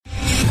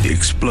the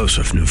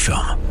explosive new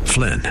film,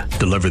 Flynn,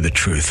 Deliver the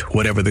Truth,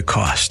 Whatever the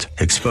Cost,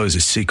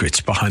 exposes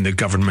secrets behind the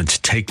government's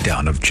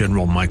takedown of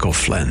General Michael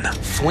Flynn.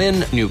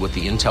 Flynn knew what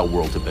the intel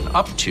world had been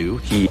up to.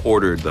 He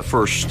ordered the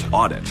first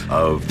audit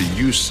of the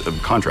use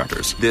of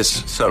contractors.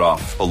 This set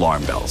off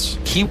alarm bells.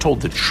 He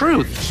told the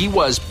truth. He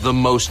was the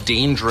most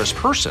dangerous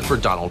person for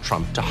Donald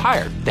Trump to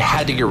hire. They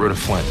had to get rid of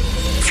Flynn.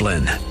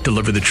 Flynn,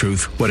 Deliver the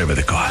Truth, Whatever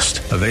the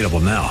Cost. Available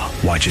now.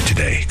 Watch it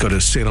today. Go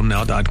to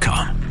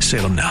salemnow.com.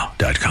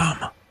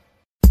 salemnow.com.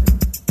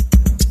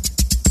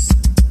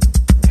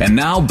 And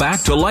now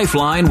back to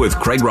Lifeline with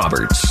Craig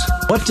Roberts.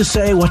 What to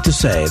say, what to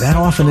say. That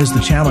often is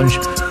the challenge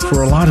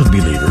for a lot of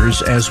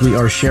believers as we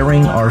are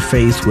sharing our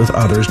faith with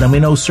others. Now, we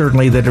know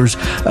certainly that there's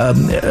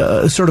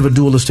sort of a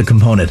dualistic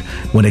component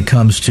when it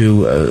comes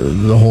to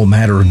the whole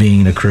matter of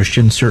being a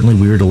Christian. Certainly,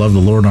 we are to love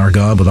the Lord our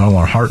God with all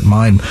our heart,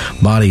 mind,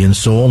 body, and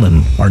soul,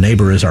 and our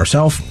neighbor is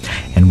ourself.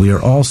 And we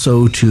are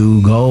also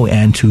to go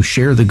and to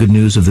share the good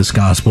news of this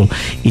gospel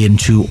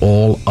into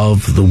all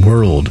of the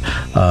world.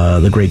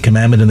 The Great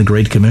Commandment and the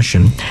Great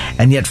Commission.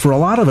 And yet, for a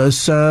lot of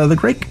us, the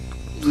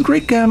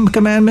Great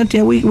Commandment,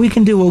 we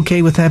can do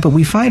okay with that, but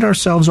we find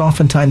ourselves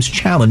oftentimes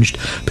challenged,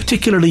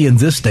 particularly in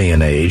this day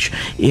and age,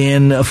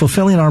 in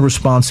fulfilling our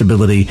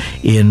responsibility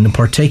in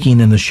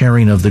partaking in the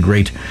sharing of the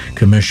Great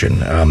Commission.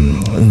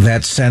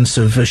 That sense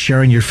of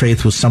sharing your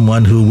faith with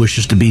someone who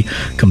wishes to be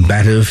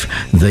combative,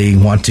 they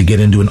want to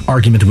get into an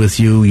argument with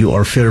you, you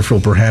are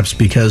fearful perhaps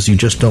because you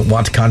just don't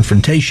want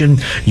confrontation,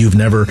 you've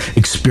never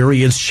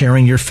experienced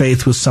sharing your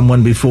faith with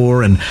someone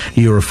before, and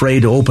you're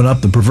afraid to open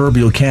up the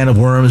proverbial can of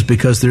worms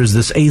because there's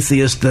this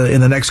atheist in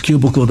the next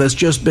cubicle that's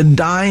just been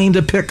dying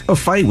to pick a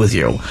fight with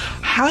you.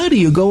 How do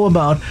you go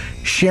about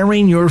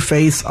sharing your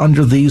faith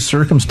under these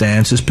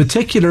circumstances,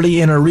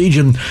 particularly in a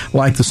region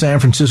like the San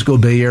Francisco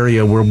Bay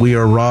Area where we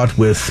are wrought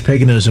with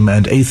paganism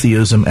and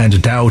atheism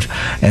and doubt,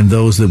 and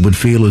those that would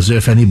feel as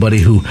if anybody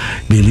who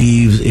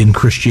believes in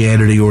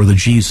Christianity or the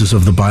Jesus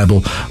of the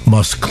Bible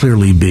must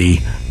clearly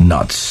be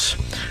nuts?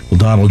 Well,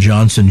 Donald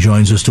Johnson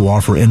joins us to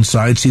offer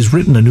insights. He's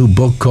written a new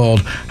book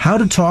called How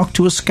to Talk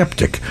to a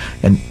Skeptic,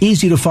 an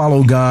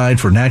easy-to-follow guide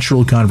for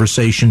natural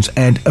conversations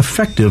and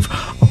effective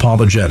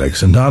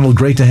apologetics. And Donald,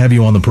 great to have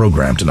you on the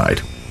program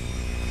tonight.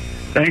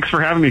 Thanks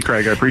for having me,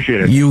 Craig. I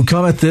appreciate it. You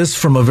come at this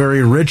from a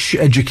very rich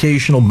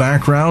educational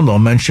background. I'll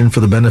mention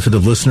for the benefit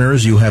of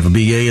listeners, you have a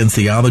BA in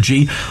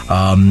theology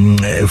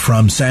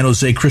from San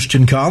Jose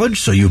Christian College,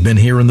 so you've been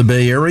here in the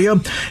Bay Area,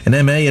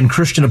 an MA in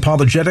Christian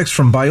apologetics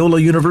from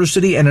Biola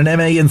University, and an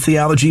MA in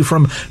theology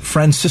from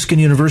Franciscan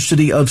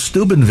University of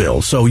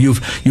Steubenville. So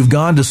you've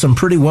gone to some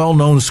pretty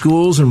well-known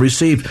schools and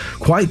received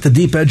quite the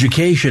deep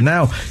education.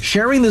 Now,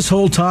 sharing this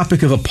whole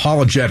topic of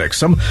apologetics,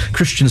 some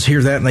Christians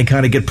hear that and they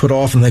kind of get put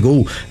off and they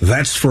go,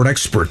 that's for an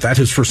expert. That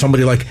is for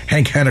somebody like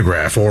Hank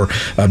Hanegraaff or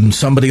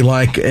somebody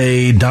like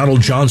a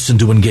Donald Johnson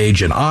to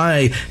engage in.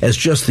 I, as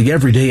just the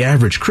everyday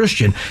average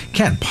Christian,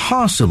 can't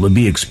possibly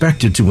be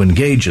expected to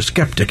engage a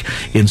skeptic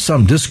in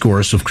some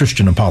discourse of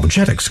Christian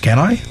apologetics, can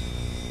I?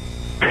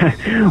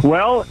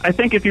 Well, I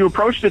think if you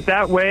approached it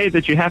that way,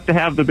 that you have to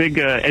have the big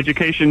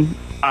education,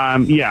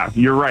 yeah,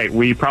 you're right.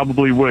 We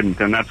probably wouldn't,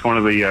 and that's one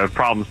of the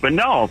problems. But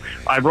no,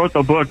 I wrote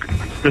the book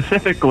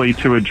specifically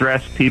to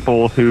address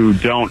people who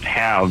don't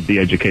have the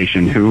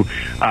education, who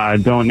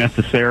don't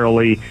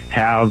necessarily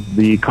have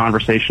the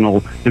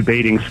conversational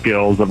debating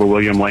skills of a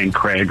William Lane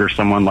Craig or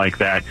someone like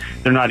that.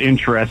 They're not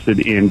interested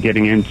in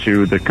getting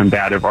into the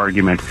combative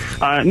argument.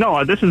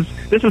 No, this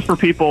is for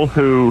people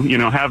who,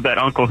 have that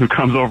uncle who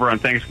comes over on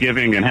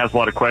Thanksgiving and has a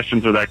lot of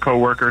questions, or that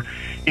coworker,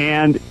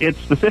 and it's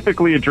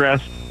specifically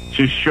addressed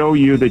to show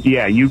you that,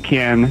 yeah, you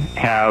can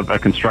have a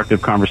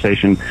constructive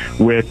conversation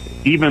with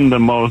even the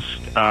most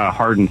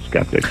hardened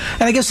skeptic.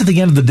 And I guess at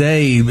the end of the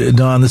day,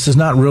 Don, this is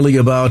not really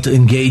about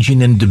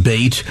engaging in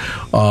debate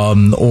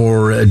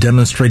or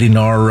demonstrating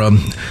our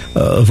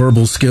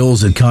verbal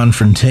skills at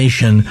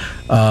confrontation.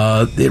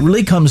 It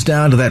really comes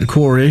down to that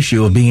core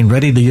issue of being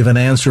ready to give an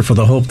answer for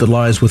the hope that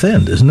lies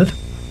within, isn't it?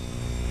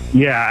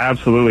 Yeah,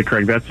 absolutely,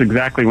 Craig. That's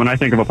exactly, when I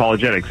think of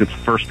apologetics, it's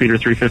 1 Peter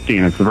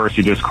 3:15. It's the verse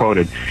you just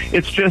quoted.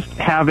 It's just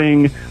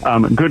having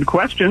good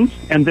questions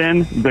and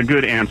then the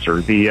good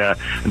answer,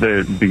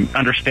 the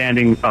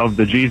understanding of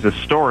the Jesus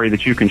story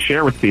that you can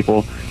share with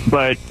people,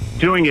 but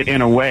doing it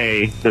in a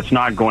way that's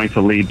not going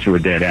to lead to a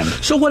dead end.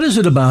 So what is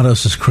it about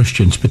us as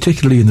Christians,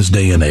 particularly in this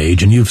day and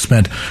age, and you've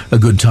spent a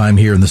good time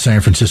here in the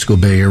San Francisco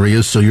Bay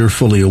Area, so you're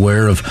fully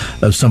aware of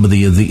some of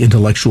the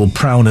intellectual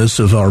prowess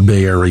of our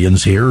Bay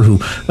Areans here who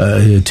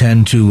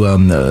tend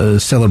to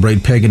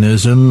celebrate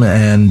paganism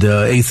and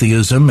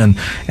atheism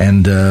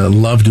and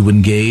love to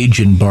engage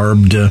in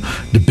barbed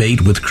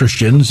debate with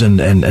Christians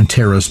and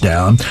tear us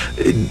down.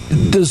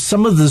 Does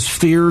some of this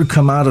fear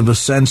come out of a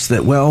sense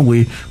that, well,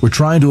 we're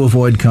trying to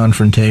avoid confrontation,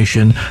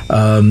 confrontation.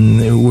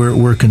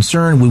 We're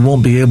concerned we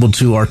won't be able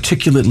to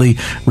articulately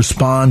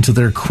respond to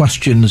their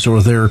questions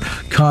or their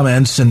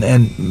comments,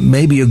 and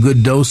maybe a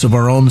good dose of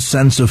our own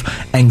sense of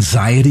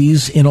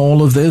anxieties in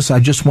all of this. I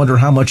just wonder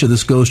how much of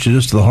this goes to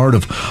just the heart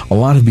of a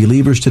lot of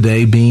believers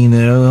today being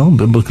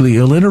biblically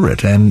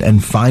illiterate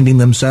and finding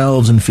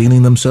themselves and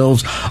feeling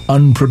themselves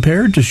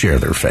unprepared to share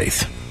their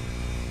faith.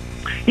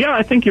 Yeah,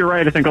 I think you're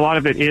right. I think a lot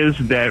of it is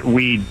that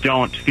we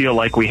don't feel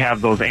like we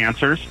have those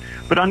answers.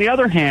 But on the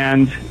other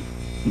hand,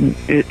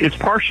 it's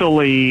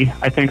partially,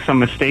 I think, some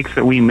mistakes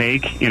that we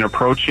make in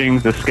approaching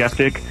the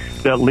skeptic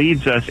that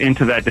leads us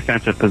into that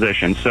defensive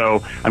position.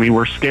 So, I mean,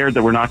 we're scared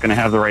that we're not going to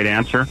have the right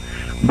answer.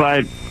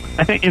 But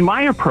I think in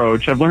my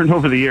approach, I've learned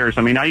over the years,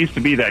 I mean, I used to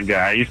be that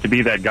guy. I used to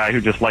be that guy who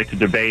just liked to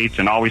debate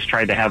and always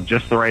tried to have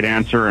just the right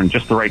answer and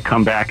just the right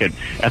comeback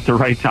at the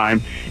right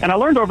time. And I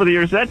learned over the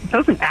years that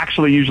doesn't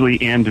actually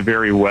usually end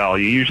very well.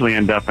 You usually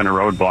end up in a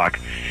roadblock.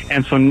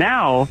 And so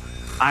now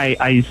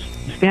I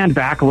stand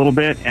back a little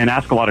bit and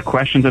ask a lot of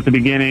questions at the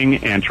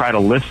beginning and try to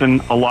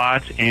listen a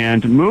lot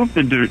and move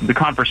the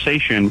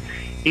conversation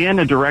in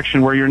a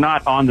direction where you're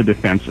not on the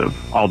defensive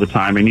all the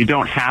time, and you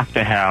don't have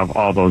to have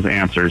all those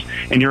answers,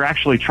 and you're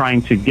actually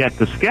trying to get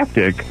the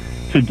skeptic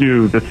to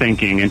do the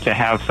thinking and to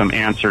have some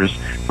answers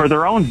for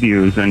their own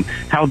views and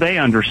how they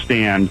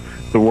understand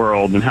the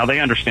world and how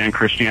they understand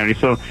Christianity.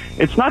 So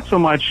it's not so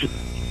much,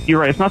 you're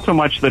right, it's not so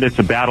much that it's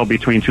a battle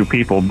between two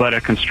people, but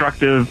a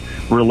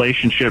constructive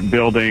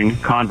relationship-building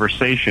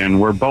conversation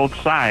where both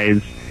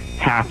sides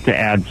have to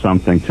add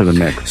something to the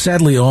mix.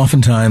 Sadly,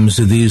 oftentimes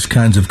these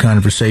kinds of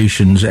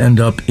conversations end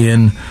up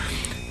in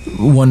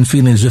one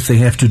feeling as if they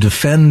have to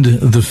defend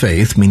the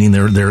faith, meaning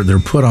they're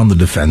put on the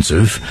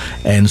defensive,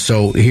 and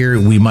so here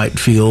we might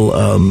feel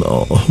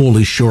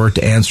wholly short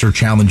to answer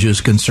challenges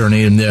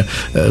concerning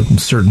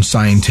certain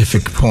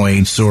scientific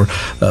points or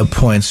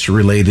points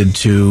related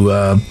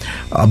to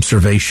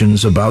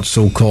observations about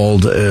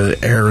so-called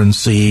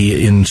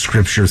errancy in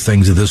Scripture,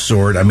 things of this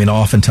sort. I mean,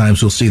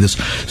 oftentimes we'll see this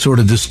sort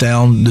of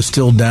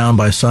distilled down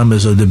by some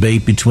as a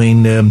debate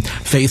between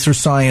faith or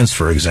science,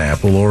 for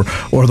example, or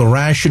the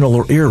rational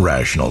or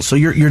irrational. So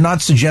you're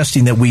not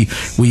suggesting that we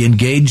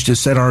engage to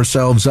set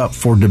ourselves up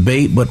for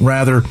debate, but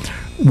rather,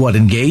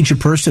 engage a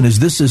person? Is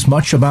this as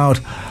much about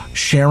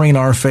sharing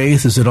our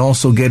faith? Is it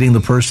also getting the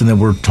person that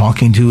we're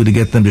talking to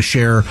get them to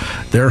share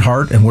their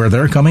heart and where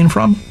they're coming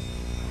from?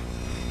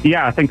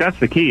 Yeah, I think that's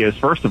the key, is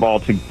first of all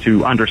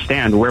to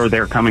understand where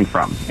they're coming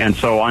from. And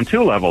so on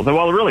two levels,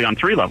 well, really on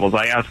three levels,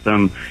 I ask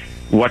them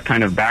what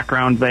kind of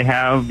background they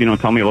have,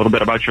 tell me a little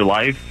bit about your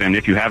life, and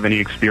if you have any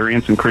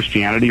experience in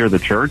Christianity or the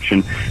church.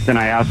 And then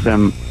I ask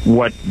them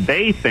what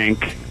they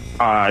think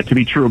to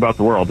be true about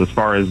the world as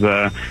far as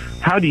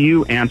how do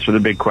you answer the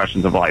big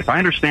questions of life? I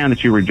understand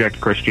that you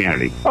reject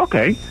Christianity.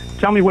 Okay,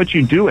 tell me what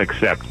you do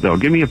accept, though.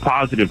 Give me a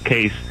positive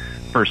case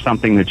for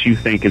something that you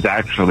think is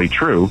actually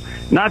true,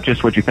 not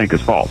just what you think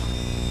is false.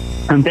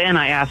 And then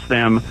I ask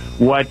them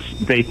what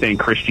they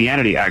think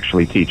Christianity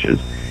actually teaches.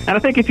 And I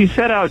think if you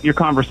set out your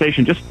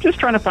conversation just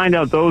trying to find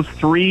out those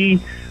three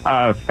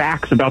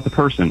facts about the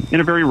person in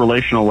a very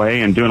relational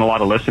way and doing a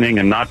lot of listening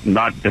and not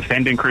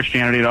defending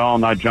Christianity at all,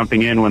 not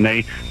jumping in when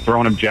they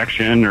throw an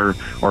objection or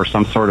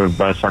some sort of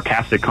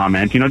sarcastic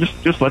comment,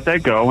 just let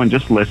that go and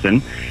just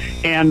listen.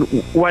 And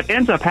what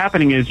ends up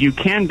happening is you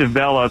can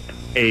develop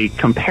a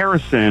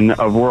comparison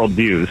of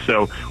worldviews.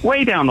 So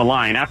way down the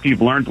line, after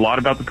you've learned a lot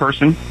about the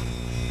person,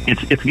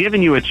 it's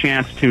given you a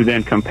chance to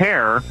then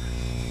compare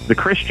the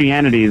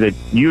Christianity that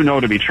you know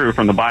to be true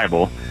from the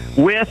Bible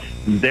with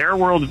their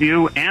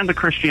worldview and the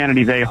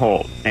Christianity they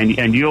hold.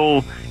 And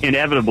you'll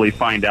inevitably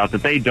find out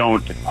that they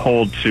don't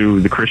hold to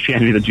the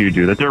Christianity that you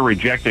do, that they're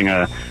rejecting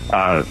a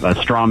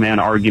straw man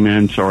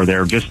argument, or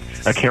they're just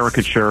a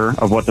caricature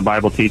of what the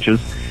Bible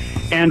teaches.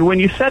 And when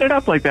you set it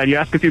up like that, you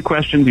ask a few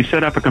questions, you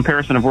set up a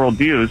comparison of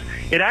worldviews,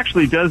 it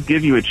actually does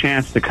give you a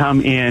chance to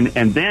come in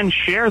and then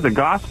share the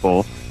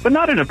gospel, but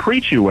not in a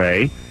preachy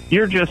way.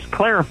 You're just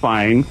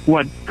clarifying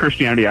what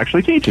Christianity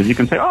actually teaches. You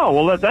can say, oh,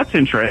 well, that's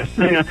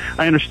interesting.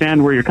 I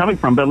understand where you're coming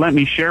from, but let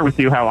me share with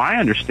you how I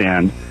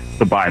understand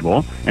the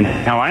Bible and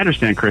how I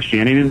understand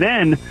Christianity, and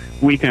then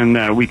we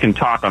can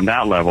talk on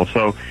that level.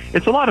 So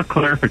it's a lot of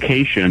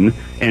clarification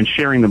and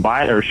sharing the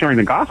Bible, or sharing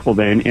the gospel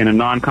then in a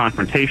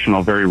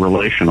non-confrontational, very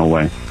relational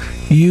way.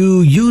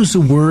 You use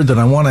a word that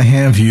I want to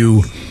have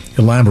you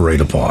elaborate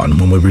upon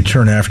when we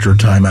return after a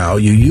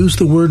timeout. You use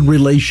the word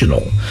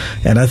relational,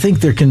 and I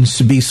think there can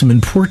be some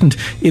important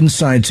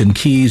insights and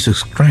keys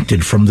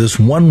extracted from this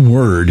one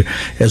word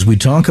as we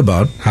talk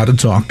about how to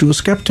talk to a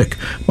skeptic.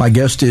 My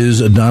guest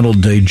is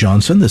Donald Day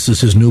Johnson. This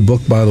is his new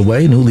book, by the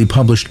way, newly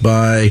published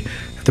by,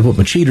 I have to put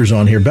my cheaters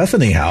on here,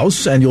 Bethany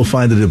House, and you'll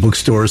find it at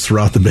bookstores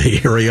throughout the Bay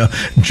Area.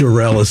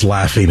 Jarrell is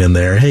laughing in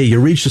there. Hey,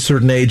 you reached a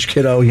certain age,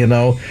 kiddo,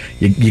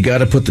 you got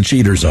to put the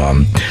cheaters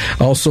on.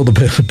 Also,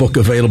 the book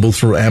available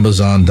through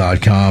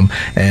Amazon.com,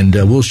 and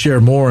we'll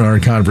share more in our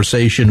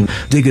conversation.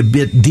 Dig a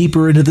bit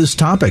deeper into this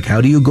topic. How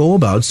do you go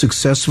about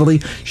successfully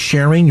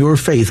sharing your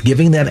faith,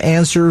 giving that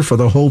answer for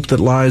the hope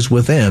that lies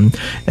within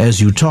as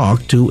you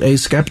talk to a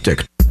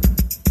skeptic?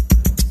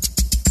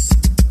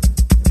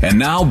 And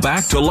now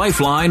back to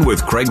Lifeline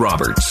with Craig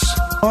Roberts.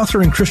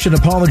 Author and Christian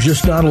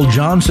apologist Donald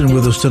Johnson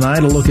with us tonight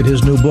to look at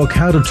his new book,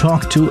 How to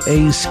Talk to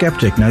a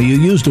Skeptic. Now, you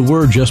used a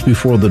word just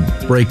before the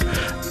break,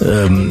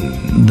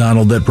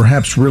 Donald, that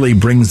perhaps really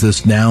brings this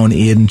down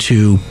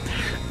into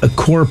a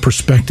core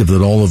perspective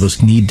that all of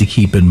us need to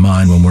keep in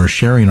mind when we're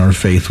sharing our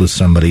faith with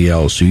somebody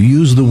else. You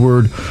use the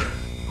word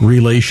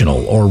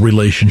relational or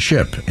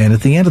relationship. And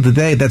at the end of the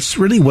day, that's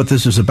really what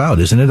this is about,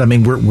 isn't it? I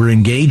mean, we're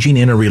engaging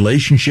in a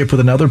relationship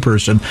with another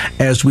person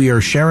as we are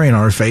sharing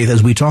our faith,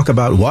 as we talk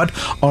about what?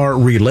 Our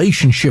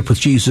relationship with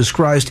Jesus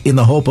Christ, in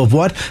the hope of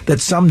what? That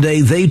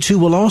someday they too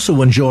will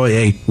also enjoy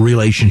a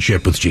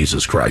relationship with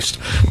Jesus Christ.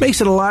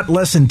 Makes it a lot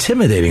less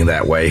intimidating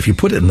that way, if you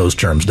put it in those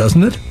terms,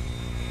 doesn't it?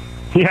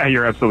 Yeah,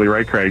 you're absolutely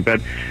right, Craig. That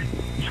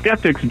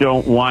skeptics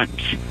don't want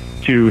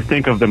to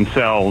think of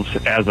themselves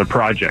as a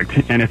project.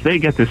 And if they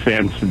get the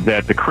sense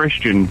that the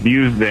Christian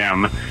views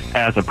them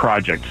as a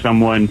project,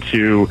 someone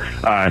to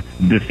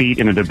defeat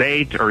in a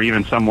debate, or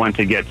even someone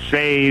to get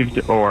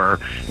saved, or,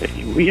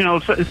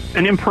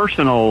 an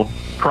impersonal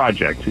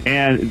project,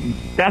 and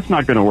that's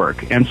not going to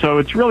work. And so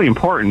it's really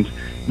important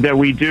that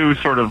we do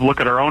sort of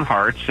look at our own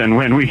hearts, and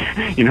when we,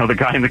 the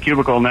guy in the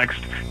cubicle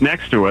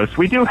next to us,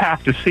 we do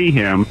have to see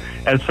him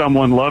as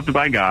someone loved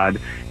by God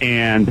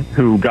and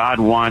who God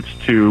wants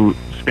to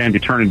spend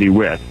eternity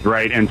with,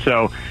 right? And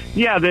so,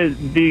 yeah,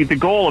 the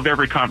goal of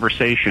every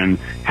conversation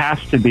has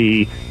to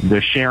be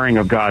the sharing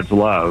of God's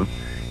love,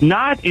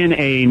 not in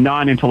a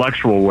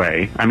non-intellectual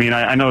way. I mean,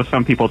 I know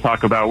some people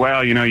talk about,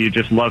 well, you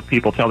just love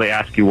people till they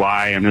ask you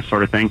why and this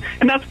sort of thing,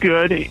 and that's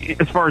good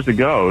as far as it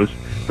goes.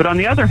 But on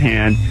the other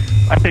hand,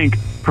 I think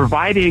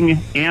providing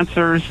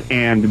answers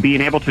and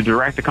being able to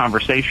direct a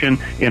conversation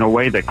in a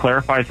way that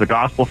clarifies the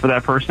gospel for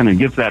that person and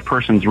gives that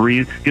person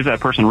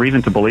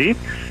reason to believe,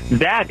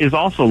 that is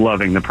also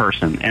loving the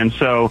person. And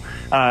so,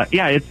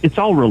 it's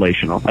all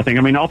relational. I think,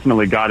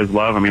 ultimately God is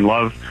love.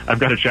 Love, I've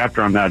got a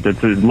chapter on that.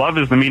 Love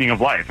is the meaning of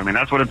life.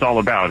 That's what it's all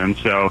about. And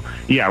so,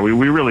 we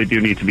really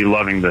do need to be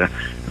loving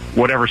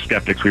whatever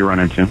skeptics we run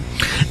into.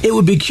 It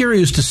would be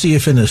curious to see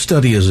if a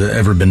study has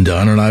ever been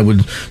done, and I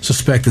would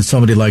suspect that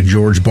somebody like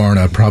George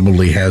Barna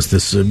probably has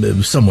this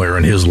somewhere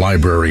in his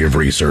library of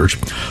research,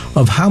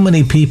 of how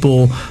many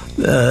people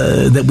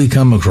that we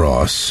come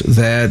across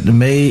that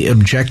may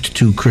object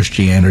to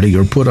Christianity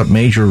or put up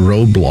major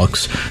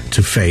roadblocks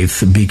to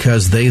faith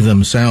because they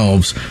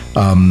themselves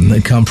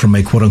come from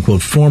a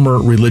quote-unquote former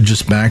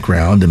religious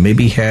background and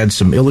maybe had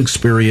some ill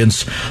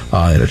experience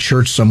at a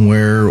church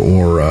somewhere,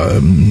 or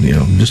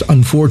just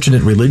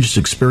unfortunate religious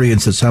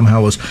experience that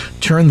somehow has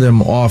turned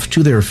them off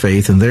to their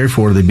faith, and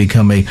therefore they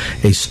become a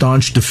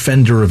staunch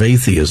defender of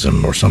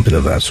atheism or something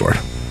of that sort.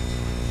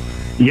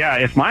 Yeah,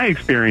 if my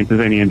experience is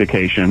any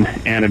indication,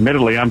 and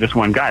admittedly I'm just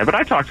one guy, but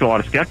I talk to a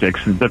lot of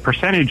skeptics, the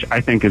percentage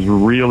I think is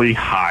really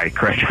high,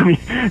 Craig.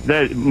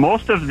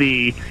 Most of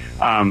the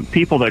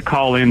people that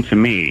call in to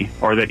me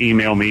or that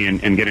email me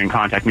and get in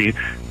contact with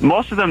me,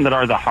 most of them that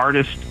are the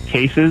hardest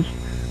cases,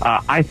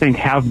 I think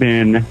have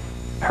been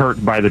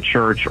hurt by the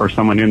church or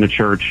someone in the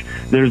church.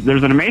 There's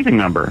an amazing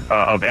number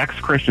of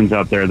ex-Christians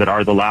out there that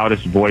are the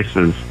loudest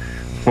voices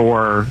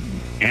for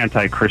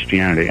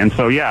anti-Christianity. And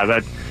so,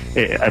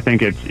 I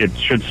think it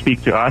should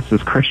speak to us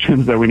as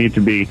Christians that we need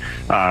to be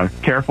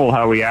careful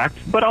how we act,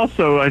 but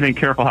also I think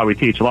careful how we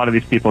teach. A lot of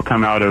these people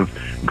come out of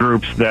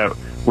groups that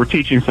were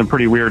teaching some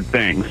pretty weird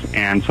things,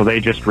 and so they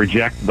just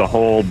reject the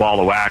whole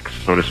ball of wax,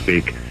 so to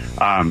speak.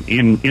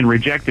 In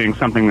rejecting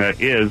something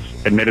that is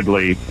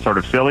admittedly sort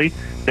of silly,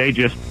 they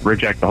just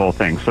reject the whole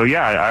thing. So,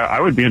 I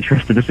would be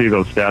interested to see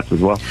those stats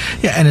as well.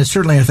 Yeah, and it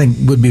certainly, I think,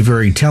 would be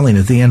very telling.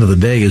 At the end of the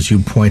day, as you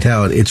point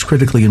out, it's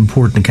critically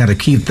important to kind of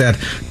keep that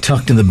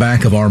tucked in the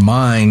back of our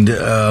mind.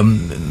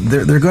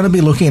 They're going to be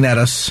looking at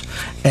us,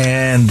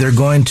 and they're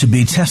going to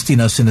be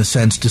testing us, in a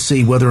sense, to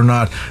see whether or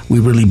not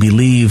we really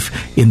believe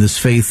in this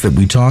faith that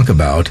we talk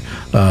about.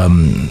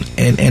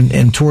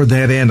 And toward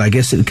that end, I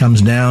guess it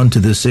comes down to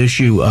this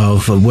issue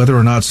of whether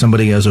or not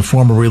somebody has a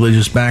former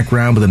religious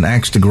background with an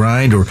axe to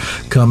grind, or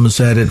comes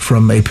at it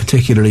from a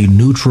particularly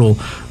neutral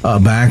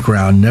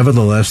background.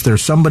 Nevertheless,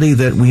 there's somebody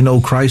that we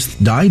know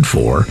Christ died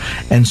for,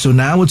 and so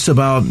now it's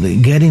about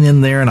getting in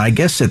there, and I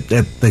guess at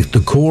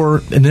the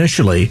core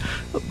initially,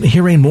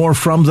 hearing more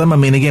from them.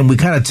 Again, we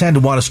kind of tend to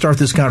want to start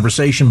this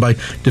conversation by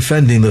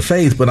defending the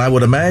faith, but I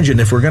would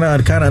imagine if we're going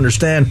to kind of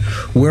understand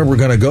where we're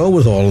going to go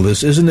with all of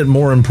this, isn't it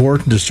more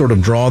important to sort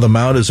of draw them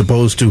out as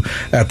opposed to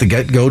at the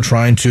get-go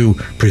trying to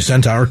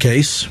present our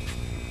case?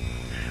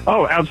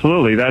 Oh,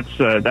 absolutely.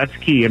 That's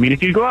key.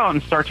 If you go out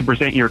and start to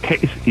present your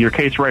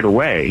case right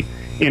away,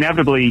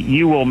 inevitably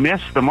you will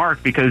miss the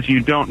mark because you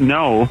don't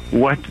know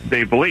what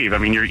they believe.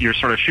 You're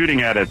sort of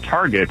shooting at a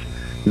target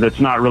that's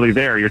not really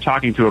there. You're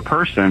talking to a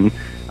person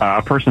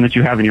that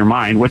you have in your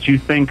mind, what you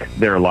think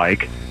they're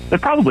like, that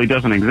probably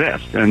doesn't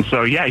exist. And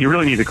so, you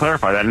really need to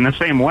clarify that. In the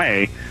same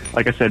way,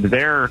 like I said,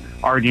 they're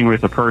arguing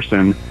with a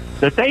person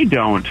that they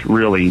don't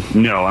really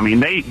know. I mean,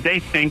 they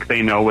think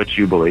they know what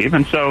you believe.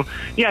 And so,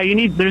 yeah,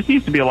 there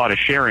needs to be a lot of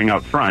sharing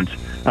up front,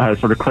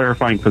 sort of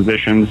clarifying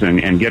positions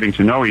and getting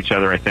to know each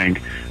other, I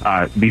think,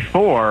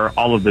 before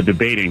all of the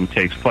debating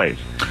takes place.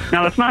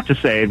 Now, that's not to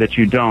say that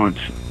you don't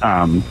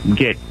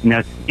get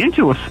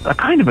into a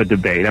kind of a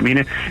debate. I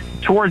mean,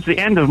 towards the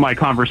end of my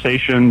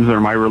conversations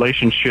or my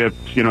relationships,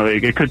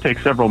 it could take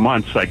several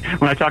months. Like,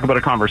 when I talk about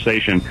a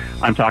conversation,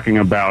 I'm talking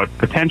about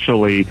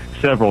potentially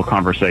several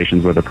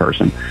conversations with a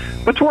person.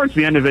 But towards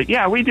the end of it,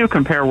 yeah, we do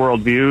compare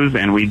worldviews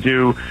and we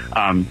do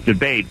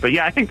debate. But,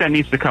 yeah, I think that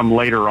needs to come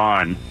later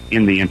on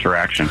in the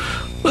interaction.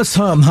 Let's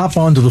hop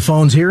onto the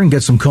phones here and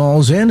get some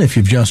calls in. If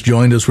you've just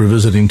joined us, we're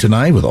visiting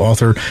tonight with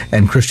author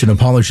and Christian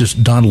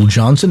apologist Donald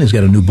Johnson. He's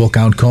got a new book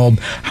out called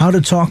How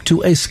to Talk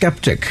to a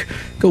Skeptic.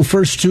 Go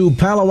first to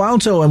Palo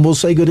Alto, and we'll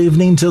say good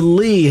evening to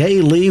Lee.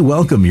 Hey, Lee,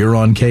 welcome. You're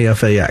on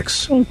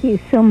KFAX. Thank you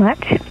so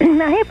much.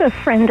 I have a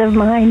friend of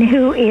mine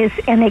who is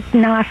an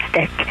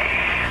agnostic,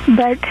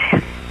 but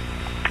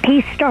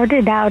he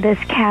started out as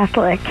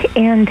Catholic,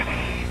 and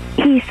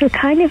he's the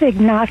kind of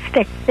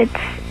agnostic that's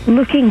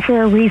looking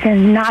for a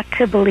reason not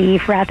to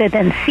believe rather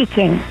than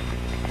seeking.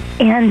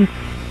 And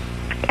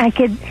I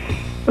could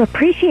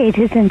appreciate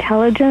his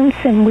intelligence,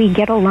 and we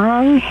get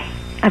along.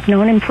 I've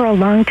known him for a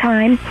long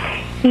time.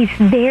 He's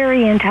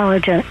very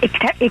intelligent,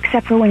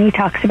 except for when he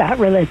talks about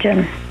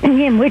religion,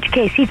 in which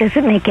case he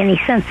doesn't make any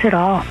sense at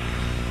all.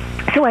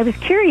 So I was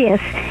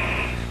curious,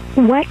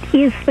 what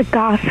is the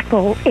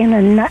gospel in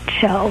a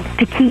nutshell,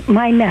 to keep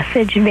my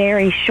message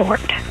very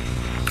short?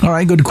 All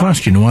right, good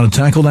question. You want to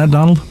tackle that,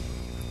 Donald?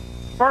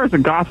 As far as the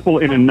gospel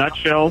in a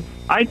nutshell,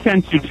 I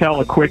tend to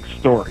tell a quick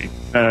story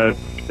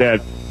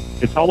that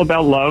it's all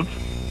about love.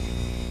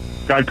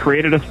 God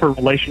created us for a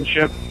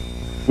relationship.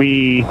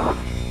 We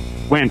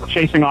went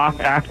chasing off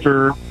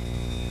after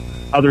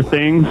other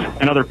things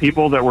and other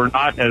people that were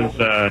not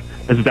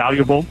as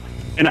valuable.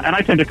 And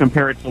I tend to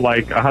compare it to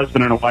like a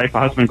husband and a wife. A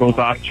husband goes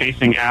off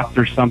chasing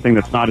after something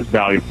that's not as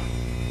valuable,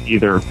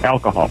 either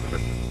alcohol,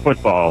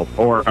 football,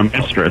 or a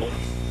mistress,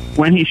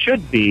 when he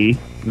should be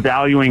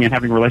valuing and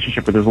having a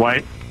relationship with his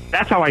wife.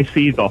 That's how I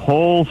see the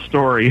whole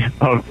story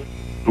of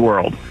the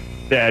world,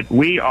 that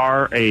we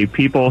are a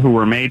people who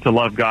were made to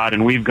love God,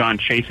 and we've gone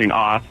chasing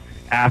off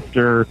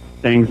after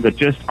things that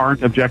just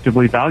aren't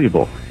objectively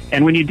valuable.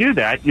 And when you do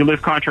that, you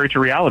live contrary to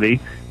reality,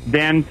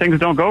 then things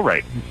don't go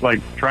right. It's like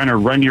trying to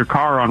run your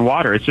car on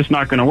water. It's just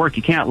not going to work.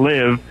 You can't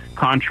live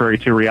contrary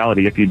to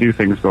reality if you do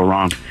things go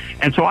wrong.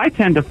 And so I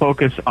tend to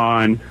focus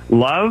on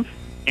love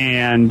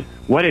and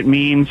what it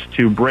means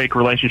to break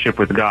relationship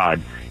with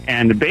God.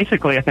 And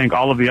basically, I think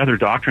all of the other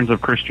doctrines of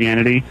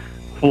Christianity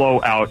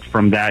flow out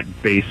from that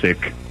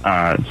basic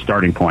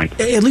starting point.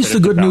 At least the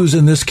good news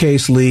in this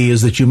case, Lee,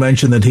 is that you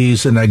mentioned that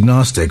he's an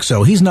agnostic,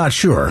 so he's not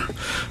sure,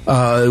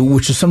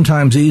 which is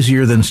sometimes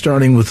easier than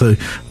starting with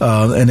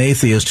an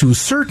atheist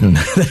who's certain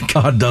that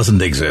God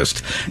doesn't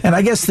exist. And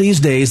I guess these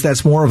days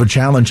that's more of a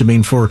challenge. I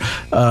mean, for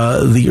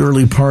the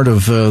early part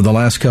of the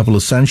last couple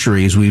of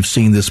centuries, we've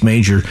seen this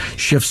major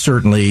shift,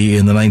 certainly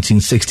in the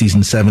 1960s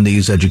and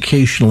 70s,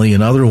 educationally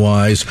and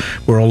otherwise,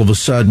 where all of a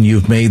sudden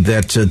you've made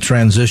that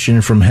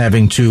transition from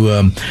having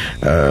to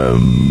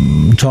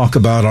talk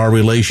about our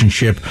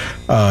relationship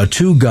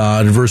to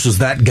God versus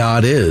that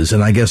God is.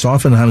 And I guess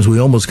oftentimes we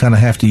almost kind of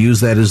have to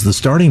use that as the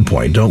starting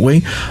point, don't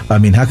we? I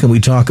mean, how can we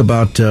talk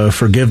about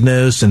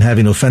forgiveness and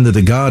having offended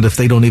a God if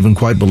they don't even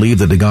quite believe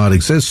that a God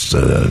exists,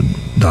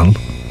 Donald?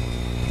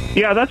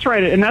 Yeah, that's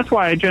right. And that's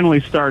why I generally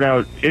start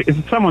out,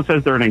 if someone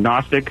says they're an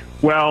agnostic,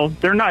 well,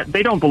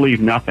 they don't believe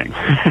nothing.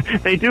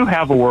 They do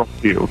have a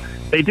worldview.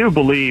 They do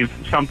believe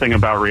something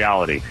about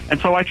reality. And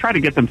so I try to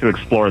get them to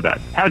explore that.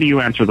 How do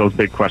you answer those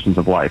big questions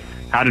of life?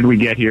 How did we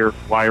get here?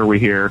 Why are we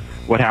here?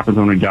 What happens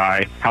when we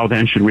die? How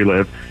then should we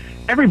live?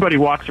 Everybody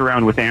walks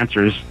around with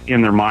answers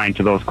in their mind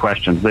to those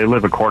questions. They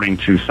live according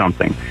to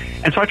something.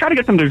 And so I try to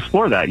get them to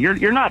explore that.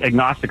 You're not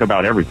agnostic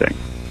about everything.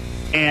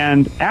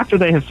 And after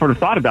they have sort of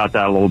thought about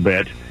that a little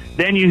bit,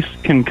 then you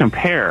can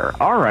compare.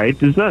 All right,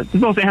 do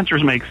those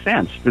answers make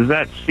sense? Does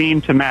that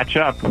seem to match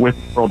up with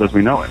the world as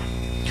we know it?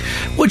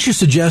 What you're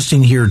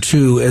suggesting here,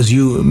 too, as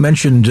you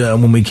mentioned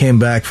when we came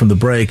back from the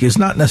break, is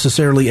not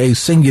necessarily a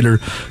singular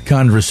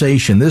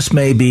conversation. This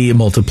may be a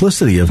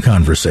multiplicity of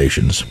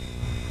conversations.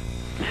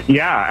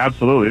 Yeah,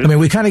 absolutely. I mean,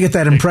 we kind of get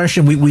that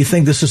impression. We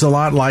think this is a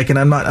lot like, and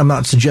I'm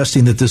not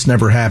suggesting that this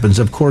never happens.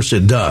 Of course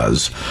it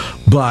does.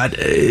 But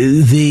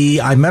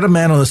I met a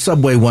man on the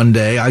subway one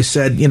day. I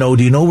said, do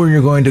you know where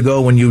you're going to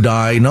go when you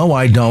die? No,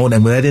 I don't.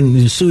 And that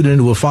ensued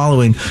into a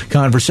following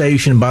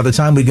conversation. By the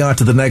time we got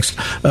to the next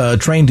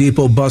train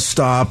depot, bus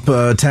stop,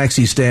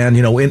 taxi stand,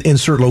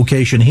 insert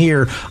location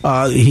here,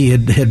 he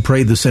had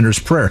prayed the sinner's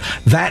prayer.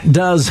 That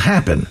does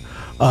happen.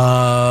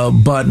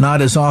 but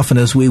not as often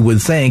as we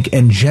would think.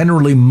 And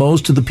generally,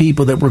 most of the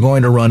people that we're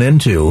going to run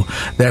into,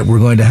 that we're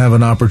going to have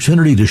an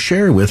opportunity to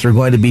share with, are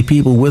going to be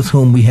people with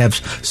whom we have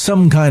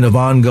some kind of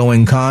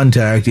ongoing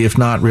contact, if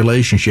not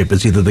relationship.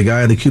 It's either the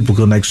guy in the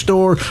cubicle next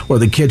door, or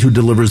the kid who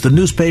delivers the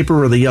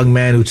newspaper, or the young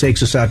man who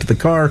takes us out to the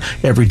car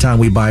every time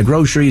we buy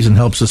groceries and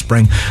helps us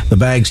bring the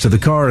bags to the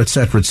car,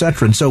 etc.,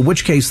 etc. And so,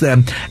 which case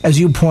then, as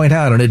you point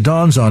out, and it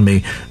dawns on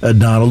me,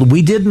 Donald,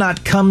 we did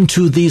not come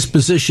to these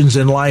positions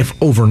in life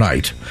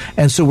overnight,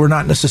 and so we're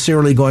not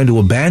necessarily going to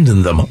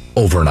abandon them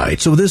overnight.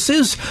 So this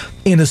is,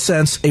 in a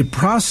sense, a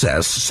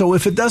process. So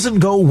if it doesn't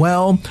go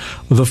well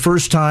the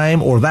first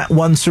time, or that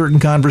one certain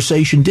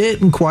conversation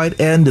didn't quite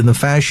end in the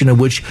fashion in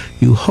which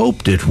you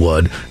hoped it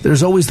would,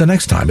 there's always the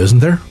next time, isn't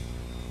there?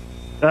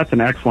 That's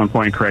an excellent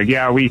point, Craig.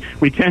 Yeah, we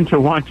tend to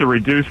want to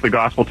reduce the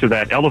gospel to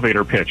that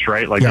elevator pitch,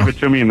 right? Like, give it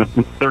to me in the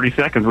 30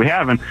 seconds we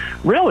have. And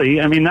really,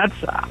 I mean,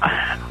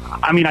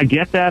 I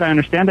get that, I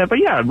understand that, but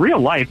yeah, real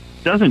life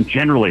doesn't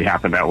generally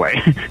happen that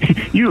way.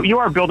 You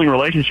are building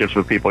relationships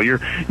with people.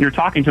 You're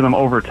talking to them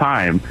over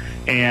time.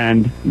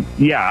 And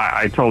yeah,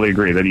 I totally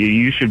agree that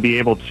you should be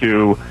able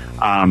to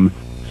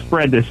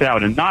spread this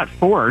out and not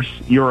force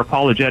your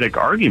apologetic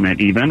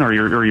argument even, or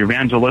your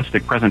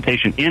evangelistic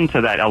presentation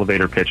into that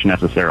elevator pitch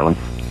necessarily.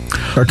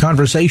 Our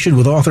conversation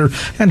with author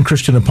and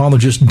Christian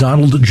apologist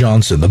Donald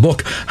Johnson. The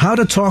book, How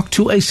to Talk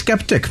to a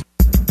Skeptic.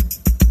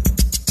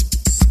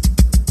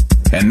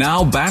 And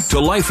now back to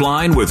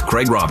Lifeline with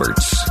Craig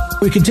Roberts.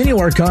 We continue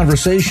our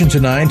conversation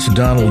tonight.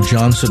 Donald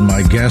Johnson,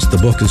 my guest. The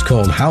book is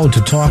called How to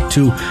Talk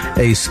to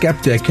a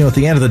Skeptic. You know, at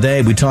the end of the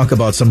day, we talk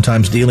about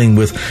sometimes dealing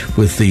with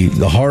the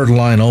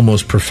hardline,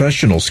 almost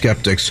professional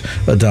skeptics,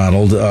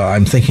 Donald.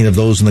 I'm thinking of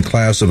those in the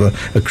class of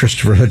a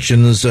Christopher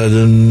Hitchens,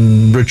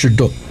 Richard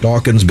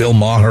Dawkins, Bill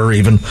Maher,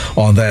 even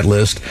on that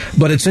list.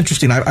 But it's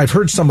interesting. I've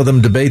heard some of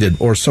them debated,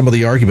 or some of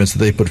the arguments that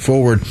they put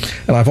forward,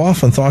 and I've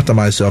often thought to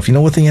myself, you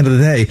know, at the end of the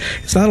day,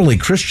 it's not only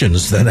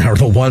Christians that are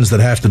the ones that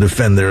have to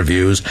defend their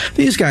views.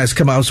 These guys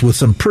come out with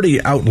some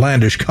pretty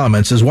outlandish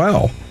comments as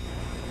well.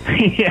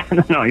 Yeah,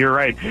 no, you're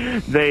right.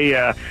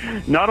 They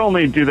not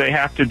only do they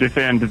have to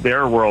defend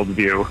their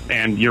worldview,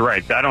 and you're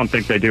right, I don't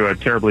think they do a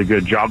terribly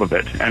good job of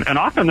it. And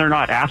often they're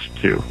not asked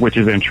to, which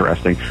is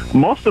interesting.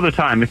 Most of the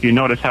time, if you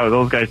notice how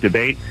those guys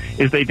debate,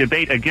 is they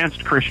debate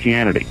against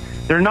Christianity.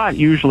 They're not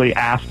usually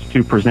asked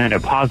to present a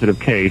positive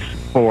case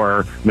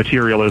for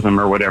materialism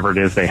or whatever it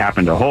is they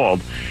happen to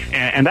hold.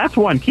 And that's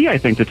one key, I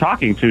think, to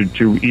talking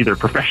to either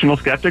professional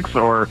skeptics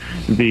or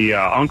the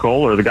uncle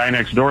or the guy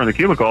next door in the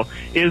cubicle,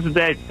 is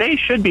that they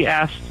should be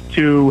asked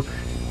to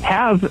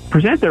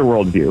present their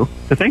worldview,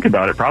 to think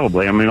about it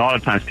probably. I mean, a lot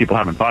of times people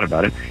haven't thought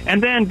about it,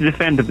 and then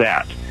defend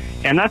that.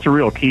 And that's a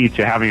real key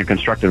to having a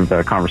constructive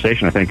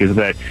conversation, I think, is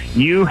that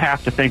you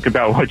have to think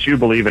about what you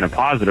believe in a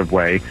positive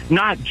way,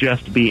 not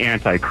just be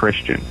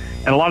anti-Christian.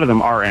 And a lot of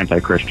them are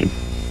anti-Christian.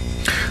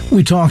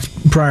 We talked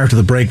prior to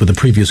the break with the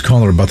previous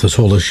caller about this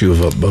whole issue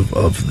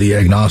of the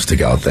agnostic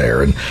out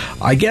there. And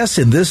I guess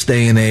in this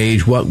day and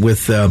age, what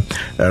with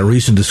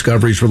recent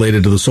discoveries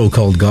related to the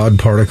so-called God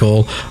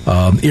particle,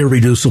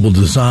 irreducible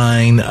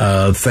design,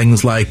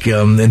 things like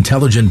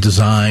intelligent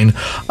design,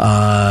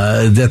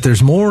 that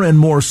there's more and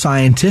more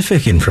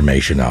scientific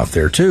information out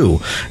there,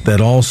 too,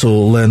 that also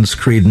lends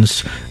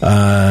credence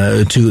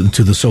to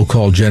the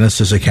so-called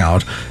Genesis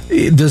account.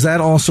 Does that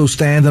also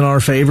stand in our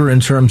favor in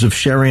terms of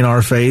sharing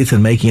our faith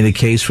and making a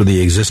case for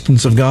the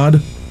existence of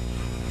God?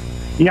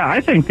 Yeah,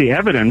 I think the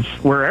evidence,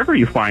 wherever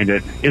you find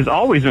it, is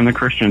always in the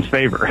Christian's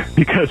favor.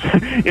 Because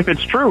if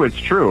it's true, it's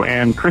true.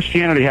 And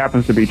Christianity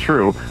happens to be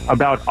true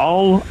about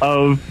all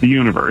of the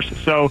universe.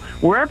 So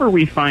wherever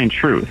we find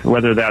truth,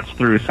 whether that's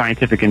through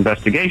scientific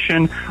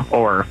investigation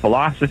or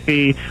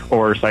philosophy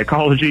or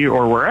psychology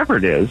or wherever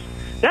it is,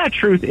 that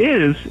truth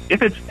is,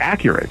 if it's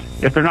accurate,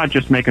 if they're not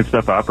just making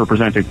stuff up or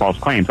presenting false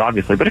claims,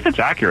 obviously, but if it's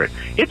accurate,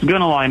 it's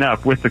going to line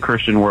up with the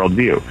Christian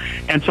worldview.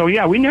 And so,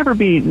 yeah, we never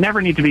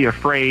need to be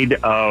afraid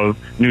of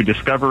new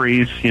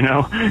discoveries. You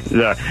know,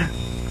 the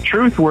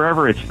truth,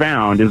 wherever it's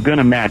found, is going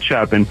to match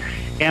up. And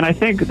I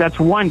think that's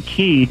one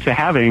key to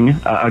having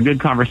a good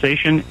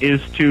conversation,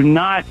 is to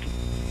not,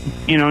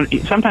 you know,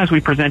 sometimes we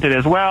present it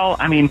as, well,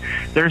 I mean,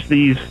 there's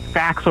these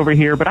facts over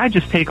here, but I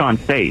just take on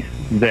faith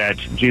that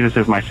Jesus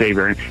is my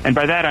Savior. And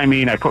by that I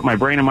mean I put my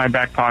brain in my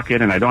back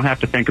pocket and I don't have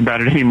to think about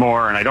it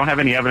anymore, and I don't have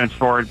any evidence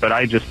for it, but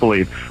I just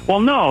believe.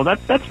 Well, no,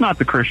 that's not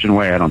the Christian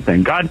way, I don't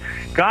think.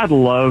 God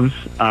loves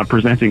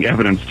presenting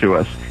evidence to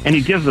us, and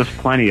He gives us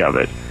plenty of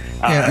it.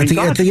 At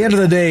the end of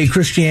the day,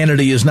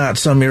 Christianity is not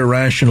some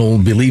irrational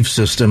belief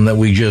system that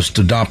we just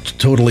adopt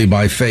totally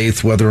by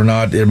faith, whether or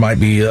not there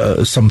might be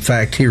some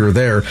fact here or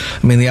there.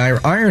 I mean, the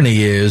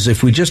irony is,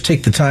 if we just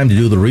take the time to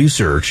do the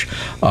research,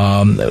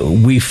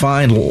 we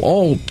find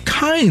all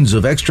kinds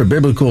of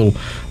extra-biblical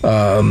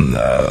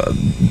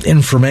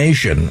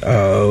information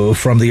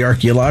from the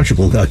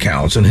archaeological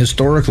accounts and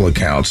historical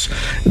accounts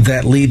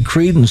that lead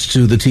credence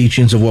to the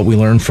teachings of what we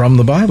learn from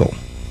the Bible.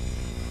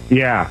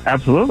 Yeah,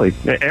 absolutely.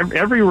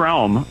 Every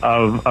realm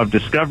of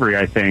discovery,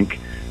 I think,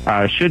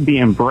 should be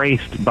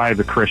embraced by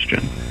the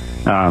Christian.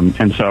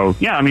 And so,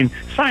 yeah, I mean,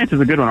 science is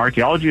a good one.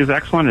 Archaeology is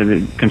excellent, and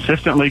it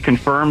consistently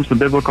confirms the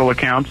biblical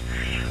accounts.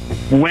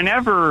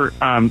 Whenever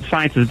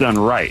science is done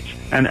right,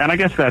 and I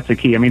guess that's the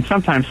key. I mean,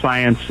 sometimes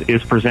science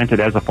is presented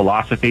as a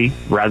philosophy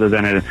rather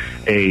than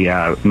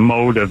a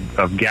mode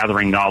of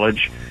gathering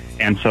knowledge.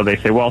 And so they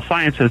say, well,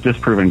 science has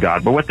disproven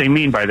God. But what they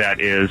mean by that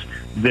is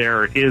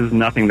there is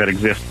nothing that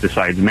exists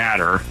besides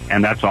matter,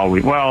 and that's all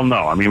well,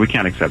 no, I mean, we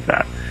can't accept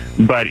that.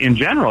 But in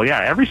general, yeah,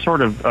 every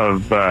sort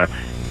of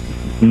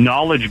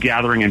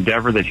knowledge-gathering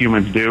endeavor that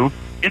humans do,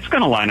 it's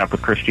going to line up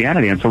with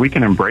Christianity, and so we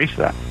can embrace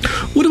that.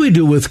 What do we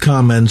do with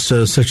comments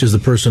such as the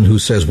person who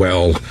says,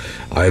 well,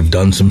 I've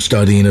done some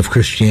studying of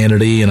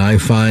Christianity, and I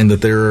find that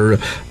there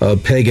are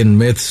pagan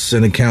myths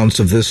and accounts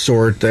of this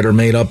sort that are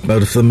made up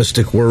out of the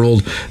mystic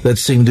world that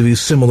seem to be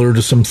similar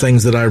to some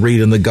things that I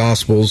read in the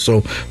Gospels,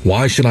 so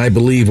why should I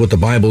believe what the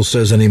Bible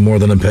says any more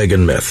than a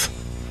pagan myth?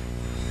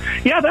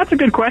 Yeah, that's a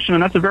good question,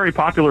 and that's a very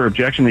popular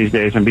objection these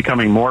days, and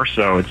becoming more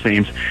so, it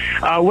seems.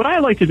 What I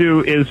like to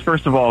do is,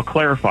 first of all,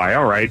 clarify,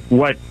 all right,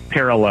 what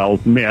parallel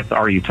myth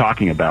are you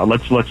talking about?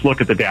 Let's look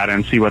at the data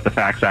and see what the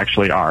facts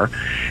actually are.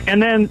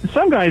 And then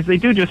some guys, they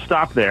do just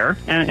stop there,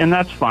 and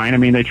that's fine. I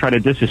mean, they try to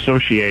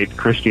disassociate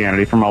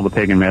Christianity from all the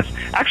pagan myths.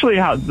 Actually,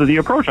 the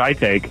approach I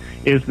take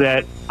is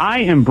that I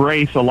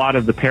embrace a lot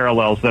of the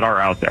parallels that are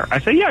out there. I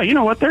say, yeah, you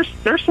know what,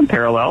 there's some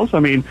parallels. I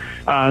mean,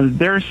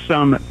 there's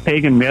some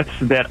pagan myths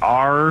that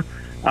are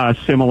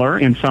similar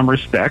in some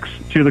respects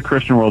to the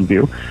Christian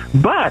worldview.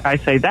 But I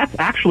say that's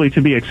actually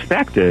to be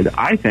expected,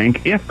 I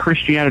think, if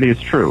Christianity is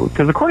true.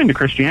 Because according to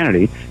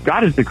Christianity,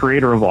 God is the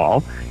creator of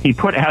all. He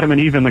put Adam and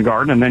Eve in the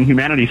garden, and then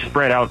humanity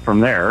spread out from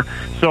there.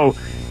 So,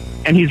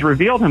 and he's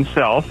revealed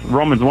himself.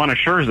 Romans 1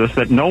 assures us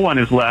that no one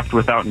is left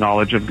without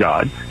knowledge of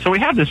God. So we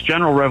have this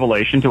general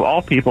revelation to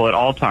all people at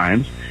all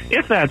times.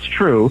 If that's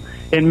true,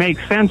 it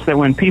makes sense that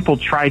when people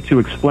try to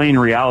explain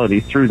reality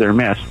through their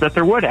myths, that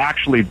there would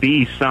actually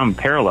be some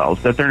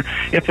parallels, that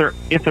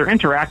if they're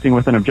interacting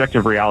with an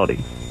objective reality,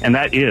 and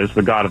that is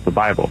the God of the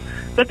Bible,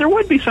 that there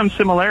would be some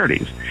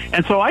similarities.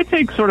 And so I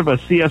take sort of a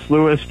C.S.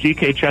 Lewis,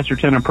 G.K.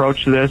 Chesterton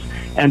approach to this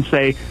and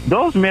say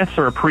those myths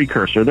are a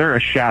precursor. They're a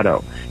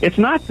shadow. It's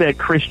not that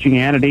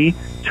Christianity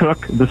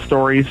took the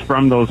stories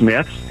from those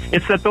myths.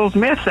 It's that those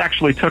myths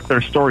actually took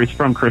their stories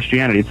from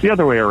Christianity. It's the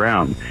other way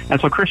around. And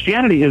so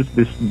Christianity is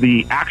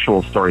the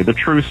actual story, the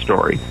true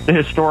story, the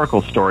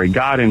historical story,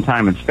 God in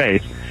time and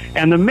space.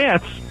 And the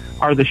myths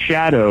are the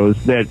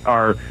shadows that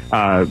are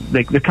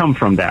they come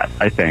from that,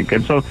 I think.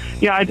 And so,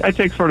 yeah, I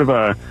take sort of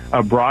a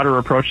broader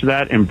approach to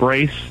that,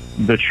 embrace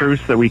the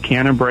truths that we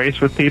can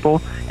embrace with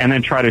people, and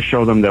then try to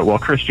show them that, well,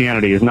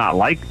 Christianity is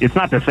it's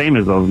not the same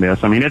as those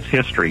myths. I mean, it's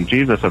history.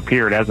 Jesus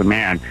appeared as a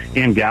man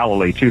in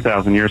Galilee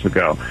 2,000 years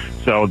ago.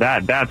 So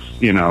that's,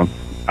 you know,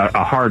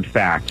 a hard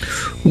fact.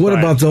 What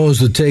about those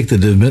that take the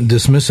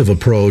dismissive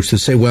approach that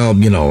say, well,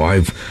 you know,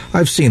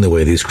 I've seen the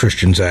way these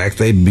Christians act.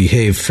 They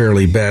behave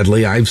fairly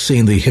badly. I've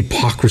seen the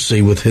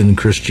hypocrisy within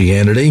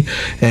Christianity,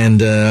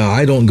 and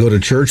I don't go to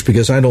church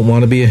because I don't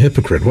want to be a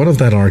hypocrite. What of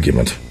that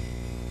argument?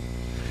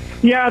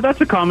 Yeah, that's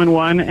a common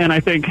one, and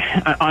I think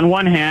on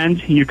one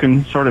hand, you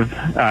can sort of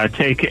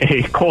take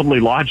a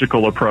coldly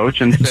logical approach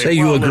and say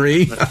you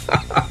agree?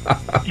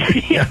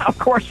 Yeah, of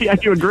course, yeah,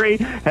 you agree.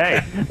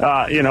 Hey,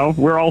 you know,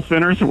 we're all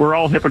sinners. We're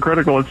all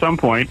hypocritical at some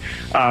point,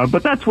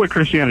 but that's what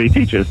Christianity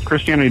teaches.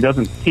 Christianity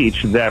doesn't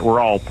teach that we're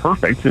all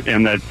perfect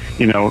and that,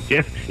 you know,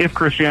 if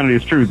Christianity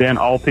is true, then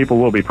all people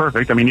will be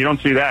perfect. I mean, you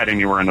don't see that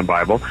anywhere in the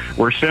Bible.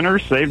 We're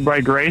sinners saved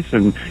by grace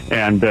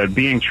and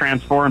being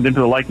transformed into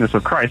the likeness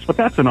of Christ, but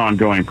that's an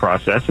ongoing process.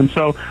 And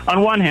so,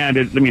 on one hand,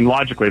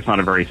 logically, it's not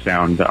a very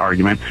sound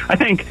argument. I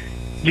think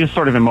just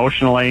sort of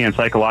emotionally and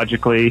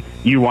psychologically,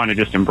 you want to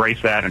just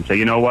embrace that and say,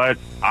 you know what,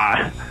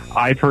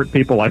 I've hurt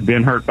people, I've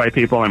been hurt by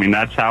people. I mean,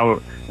 that's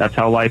how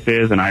life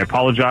is, and I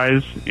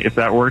apologize if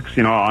that works,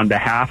 you know, on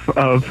behalf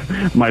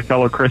of my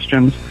fellow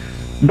Christians.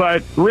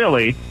 But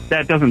really,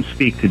 that doesn't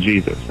speak to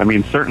Jesus. I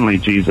mean, certainly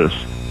Jesus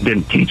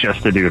didn't teach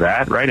us to do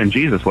that, right? And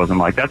Jesus wasn't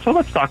like that. So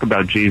let's talk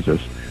about Jesus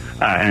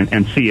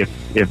and see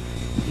if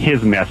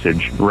his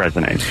message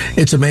resonates.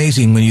 It's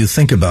amazing when you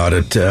think about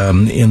it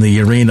in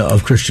the arena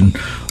of Christian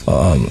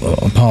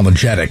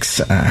apologetics,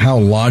 how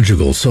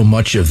logical so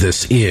much of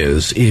this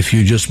is if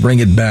you just bring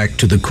it back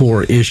to the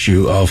core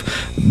issue of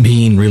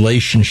being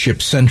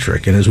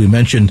relationship-centric. And as we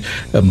mentioned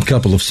a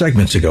couple of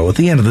segments ago, at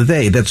the end of the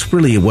day, that's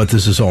really what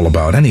this is all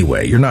about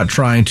anyway. You're not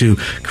trying to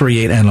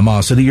create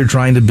animosity. You're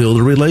trying to build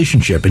a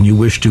relationship, and you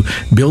wish to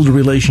build a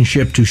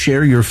relationship to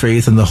share your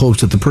faith in the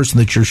hopes that the person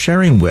that you're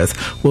sharing with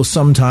will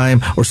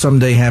sometime or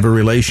someday have a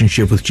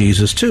relationship with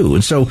Jesus too.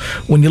 And so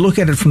when you look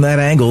at it from that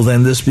angle,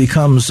 then this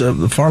becomes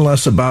far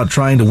less about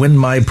trying to win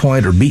my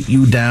point or beat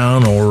you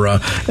down or,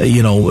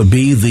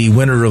 be the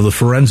winner of the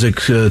forensic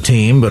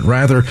team, but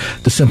rather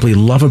to simply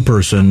love a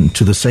person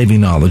to the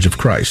saving knowledge of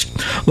Christ.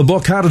 The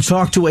book, How to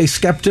Talk to a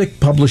Skeptic,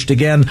 published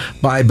again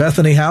by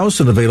Bethany House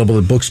and available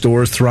at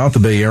bookstores throughout the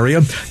Bay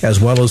Area, as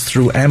well as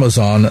through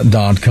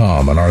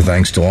Amazon.com. And our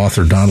thanks to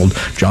author Donald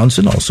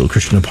Johnson, also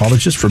Christian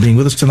apologist, for being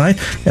with us tonight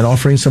and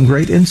offering some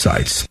great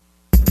insights.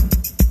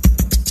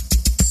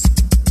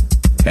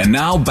 And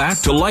now back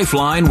to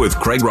Lifeline with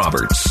Craig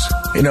Roberts.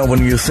 You know,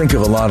 when you think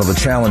of a lot of the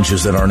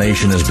challenges that our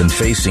nation has been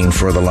facing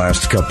for the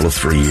last couple of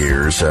 3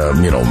 years,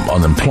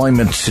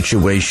 unemployment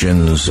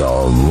situations,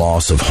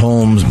 loss of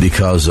homes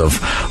because of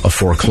a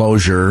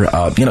foreclosure,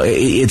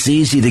 it's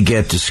easy to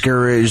get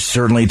discouraged,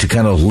 certainly to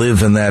kind of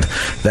live in that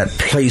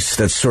place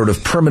that's sort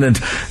of permanent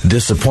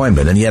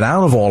disappointment. And yet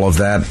out of all of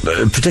that,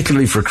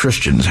 particularly for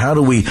Christians, how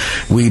do we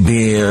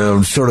be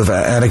sort of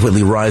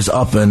adequately rise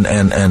up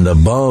and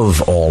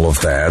above all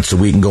of that so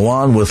we can go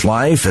on with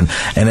life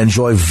and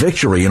enjoy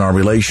victory in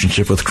our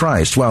relationship with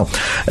Christ? Well,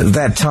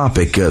 that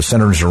topic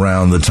centers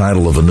around the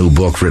title of a new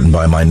book written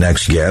by my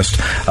next guest.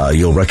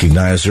 You'll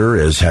recognize her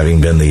as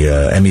having been the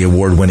Emmy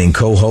Award-winning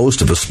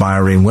co-host of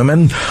Aspiring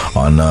Women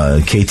on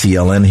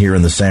KTLN here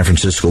in the San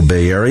Francisco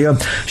Bay Area.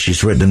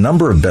 She's written a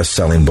number of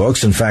best-selling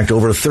books, in fact,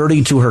 over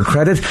 30 to her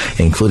credit,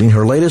 including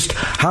her latest,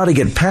 How to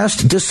Get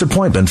Past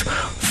Disappointment,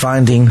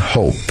 Finding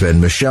Hope.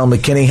 And Michelle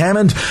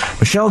McKinney-Hammond.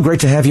 Michelle,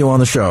 great to have you on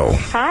the show.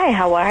 Hi,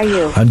 how are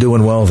you? I'm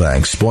doing well,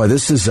 thanks. Boy,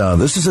 this is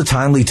a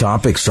timely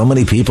topic. So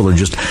many people are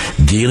just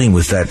dealing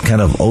with that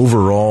kind of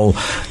overall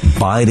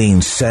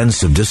biting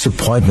sense of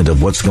disappointment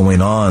of what's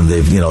going on.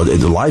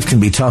 Life can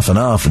be tough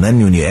enough, and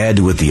then when you add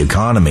to it the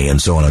economy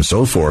and so on and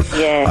so forth,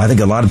 yes. I think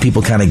a lot of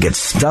people kind of get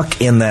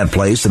stuck in that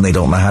place and they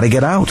don't know how to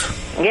get out.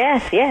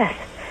 Yes,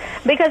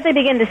 because they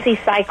begin to see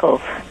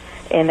cycles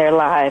in their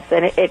lives,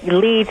 and it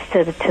leads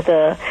to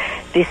the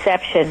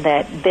deception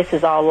that this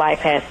is all life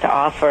has to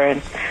offer,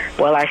 and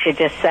well, I should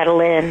just settle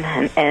in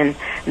and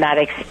not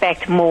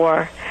expect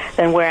more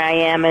than where I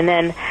am, and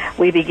then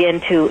we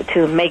begin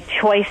to make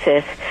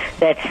choices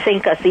that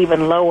sink us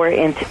even lower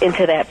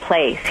into that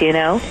place,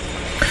 And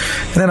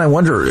then I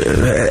wonder,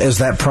 as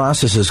that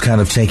process is kind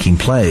of taking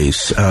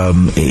place,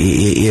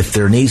 if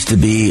there needs to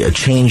be a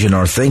change in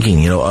our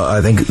thinking.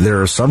 I think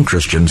there are some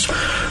Christians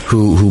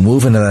who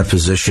move into that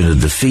position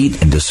of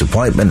defeat and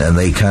disappointment, and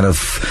they kind of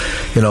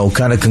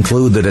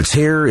conclude that it's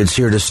here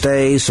to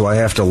stay, so I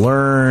have to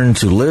learn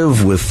to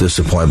live with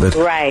disappointment,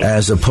 right,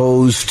 as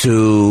opposed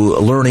to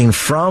learning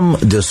from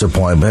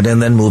disappointment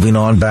and then moving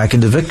on back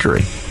into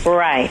victory.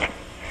 Right.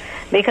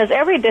 Because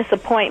every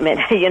disappointment,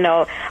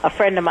 a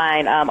friend of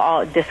mine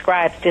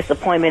describes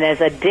disappointment as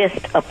a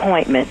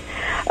disappointment,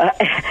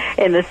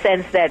 in the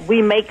sense that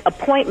we make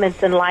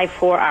appointments in life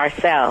for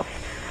ourselves,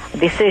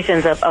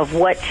 decisions of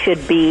what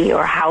should be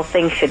or how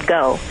things should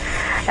go.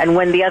 And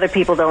when the other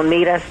people don't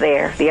meet us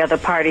there, the other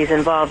parties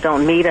involved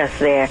don't meet us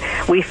there,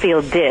 we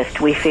feel dissed,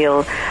 we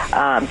feel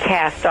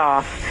cast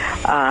off,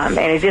 and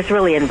it just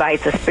really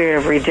invites a spirit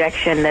of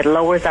rejection that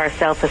lowers our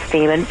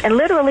self-esteem and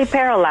literally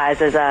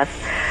paralyzes us,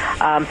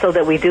 so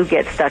that we do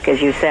get stuck,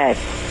 as you said.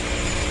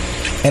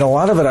 And a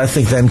lot of it, I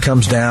think, then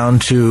comes down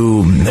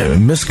to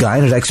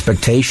misguided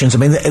expectations. I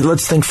mean,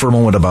 let's think for a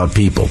moment about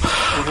people.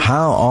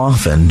 How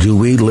often do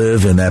we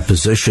live in that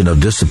position of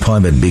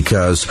disappointment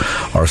because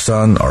our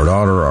son, our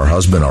daughter, our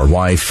husband, our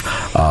wife,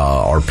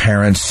 our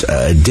parents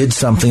did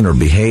something or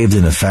behaved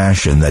in a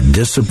fashion that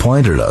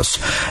disappointed us,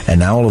 and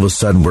now all of a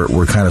sudden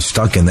we're kind of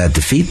stuck in that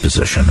defeat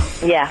position?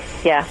 Yeah,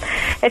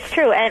 it's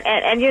true.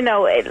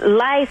 And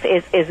life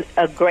is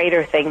a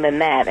greater thing than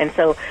that, and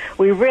so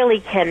we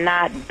really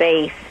cannot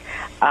base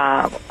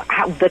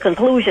the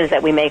conclusions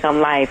that we make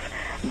on life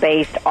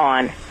based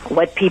on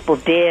what people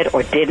did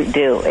or didn't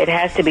do. It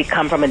has to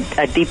come from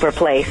a deeper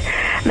place.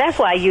 That's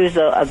why I use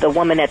the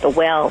woman at the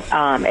well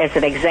as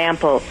an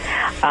example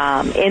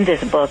in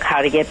this book,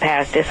 How to Get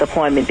Past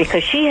Disappointment,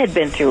 because she had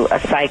been through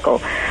a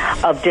cycle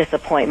of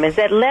disappointments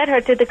that led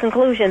her to the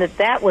conclusion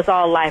that was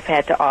all life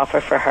had to offer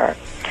for her.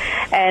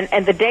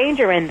 And the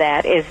danger in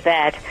that is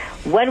that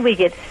when we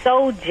get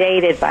so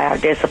jaded by our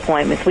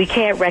disappointments, we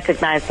can't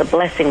recognize the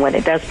blessing when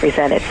it does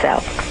present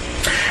itself.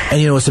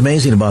 And what's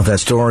amazing about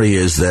that story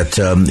is that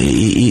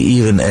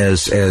even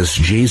as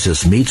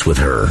Jesus meets with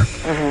her,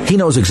 he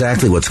knows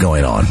exactly what's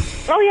going on.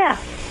 Oh, yeah.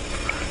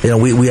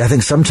 We I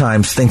think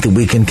sometimes think that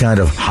we can kind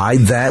of hide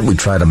that. We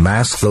try to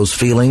mask those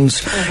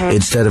feelings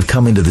instead of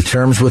coming to the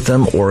terms with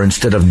them, or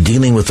instead of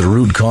dealing with the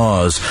root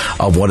cause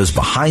of what is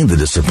behind the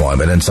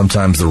disappointment. And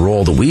sometimes the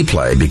role that we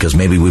play, because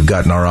maybe we've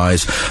gotten our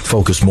eyes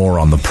focused more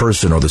on the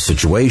person or the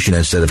situation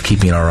instead of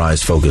keeping our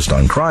eyes focused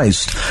on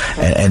Christ.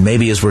 And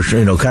maybe as we're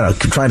kind of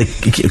trying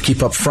to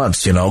keep up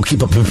fronts,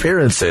 keep up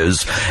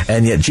appearances,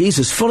 and yet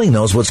Jesus fully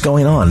knows what's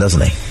going on,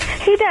 doesn't he?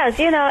 He does,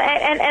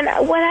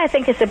 and what I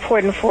think is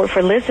important for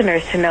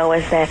listeners to know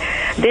is that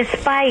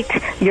despite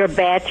your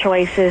bad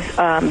choices,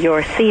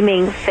 your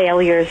seeming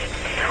failures,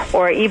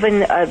 or even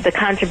the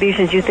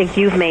contributions you think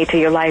you've made to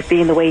your life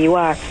being the way you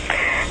are,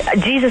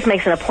 Jesus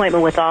makes an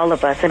appointment with all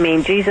of us. I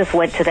mean, Jesus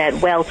went to that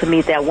well to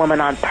meet that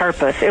woman on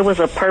purpose. It was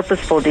a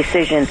purposeful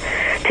decision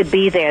to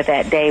be there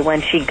that day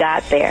when she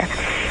got there.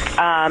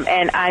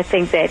 And I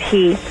think that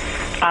he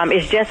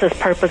is just as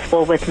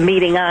purposeful with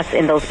meeting us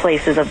in those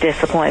places of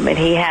disappointment.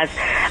 He has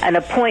an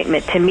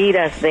appointment to meet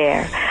us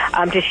there,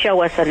 to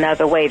show us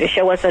another way, to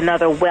show us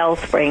another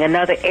wellspring,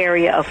 another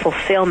area of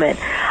fulfillment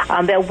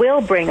that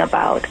will bring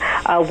about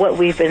what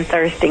we've been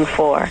thirsting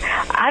for.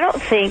 I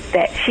don't think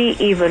that she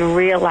even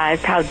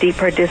realized how deep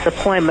her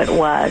disappointment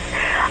was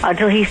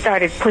until he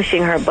started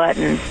pushing her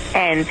buttons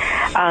and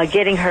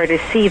getting her to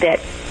see that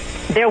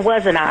there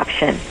was an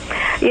option.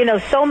 You know,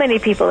 so many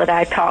people that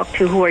I talk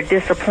to who are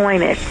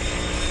disappointed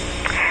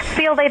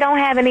feel they don't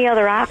have any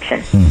other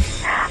option.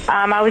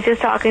 I was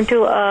just talking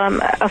to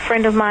a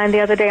friend of mine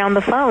the other day on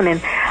the phone,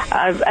 and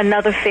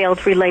another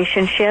failed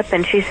relationship,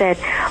 and she said,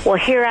 well,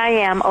 here I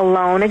am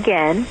alone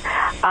again,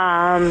 and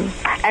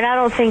I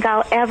don't think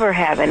I'll ever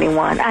have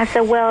anyone. I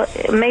said, well,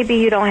 maybe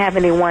you don't have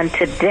anyone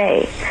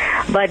today,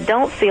 but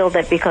don't feel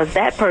that because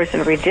that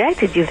person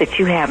rejected you that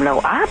you have no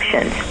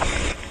options.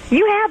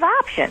 You have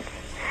options.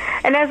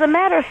 And as a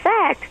matter of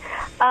fact,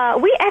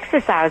 we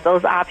exercise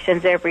those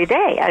options every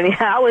day. I mean,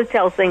 I always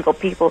tell single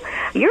people,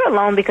 you're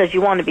alone because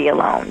you want to be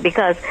alone,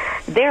 because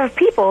there are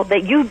people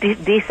that you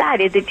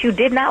decided that you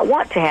did not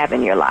want to have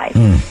in your life.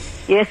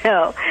 You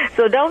know,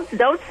 so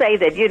don't say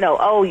that, you know,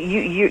 oh,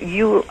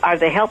 you are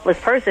the helpless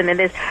person in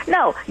this.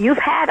 No, you've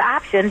had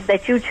options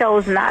that you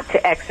chose not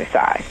to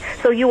exercise.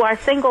 So you are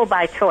single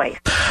by choice.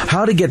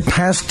 How to Get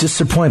Past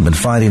Disappointment,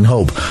 Finding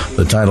Hope,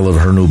 the title of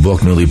her new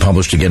book, newly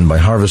published again by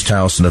Harvest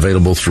House and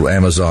available through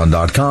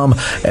Amazon.com,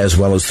 as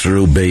well as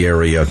through Bay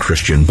Area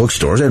Christian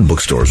bookstores and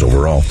bookstores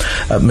overall.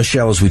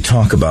 Michelle, as we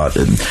talk about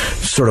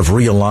sort of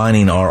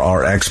realigning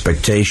our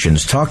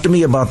expectations, talk to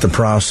me about the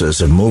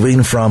process of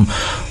moving from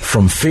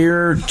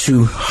fear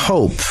to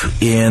hope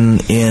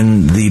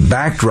in the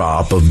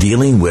backdrop of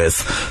dealing with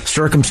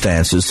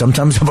circumstances,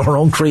 sometimes of our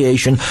own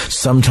creation,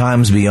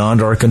 sometimes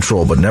beyond our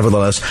control. But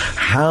nevertheless,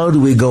 how do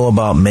we go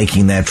about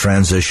making that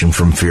transition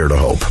from fear to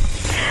hope?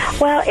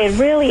 Well, it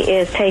really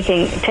is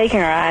taking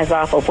our eyes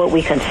off of what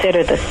we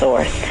consider the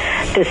source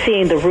to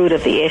seeing the root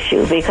of the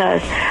issue,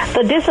 because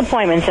the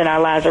disappointments in our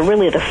lives are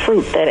really the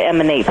fruit that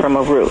emanate from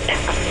a root.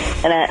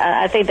 And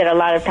I think that a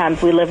lot of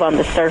times we live on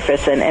the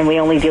surface and we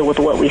only deal with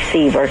what we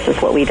see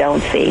versus what we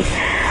don't see.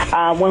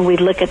 When we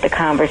look at the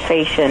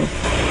conversation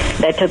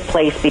that took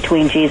place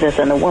between Jesus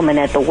and the woman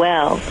at the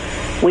well,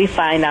 we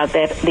find out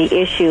that the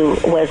issue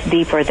was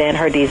deeper than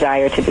her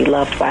desire to be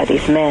loved by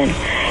these men.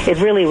 It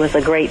really was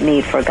a great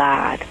need for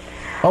God.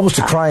 Almost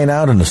a crying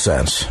out in a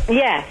sense.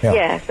 Yes.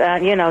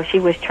 You know, she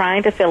was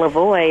trying to fill a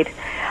void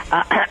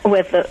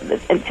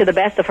to the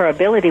best of her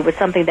ability with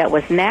something that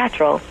was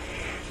natural,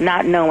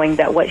 not knowing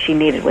that what she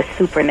needed was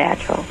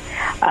supernatural.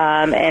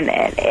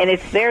 And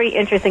it's very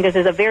interesting because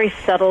there's a very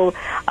subtle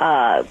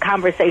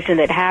conversation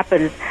that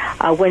happens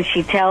when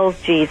she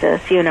tells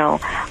Jesus, you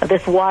know,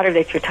 this water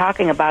that you're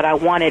talking about, I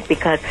want it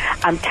because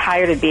I'm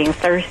tired of being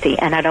thirsty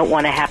and I don't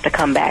want to have to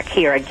come back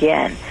here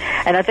again.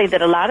 And I think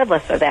that a lot of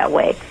us are that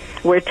way.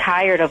 We're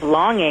tired of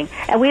longing,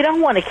 and we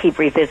don't want to keep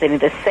revisiting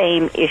the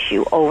same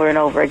issue over and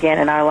over again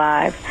in our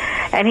lives.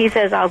 And he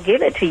says, I'll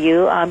give it to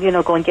you, you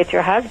know, go and get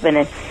your husband.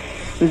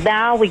 And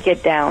now we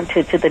get down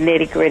to the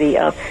nitty-gritty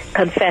of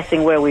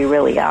confessing where we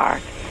really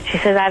are. She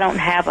says, I don't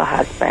have a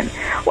husband.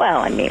 Well,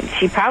 I mean,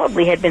 she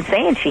probably had been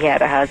saying she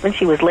had a husband.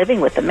 She was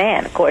living with the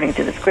man, according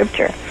to the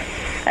scripture.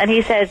 And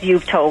he says,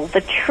 you've told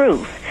the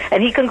truth.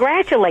 And he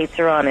congratulates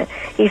her on it.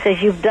 He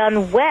says, you've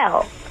done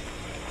well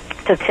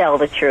to tell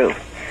the truth.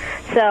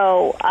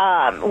 So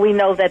we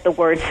know that the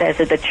word says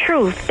that the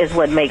truth is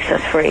what makes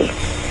us free.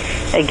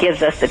 It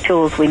gives us the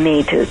tools we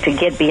need to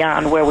get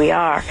beyond where we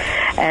are.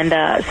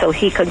 And so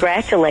he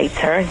congratulates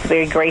her, he's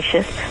very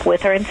gracious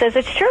with her, and says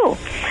it's true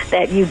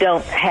that you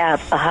don't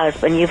have a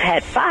husband. You've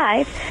had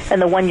 5,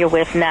 and the one you're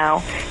with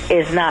now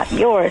is not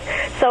yours.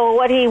 So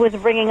what he was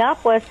bringing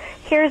up was,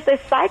 here's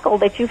this cycle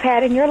that you've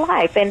had in your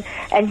life, and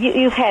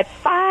you've had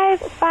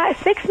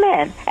 6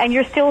 men, and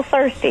you're still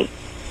thirsty.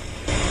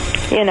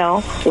 You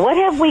know, what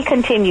have we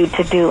continued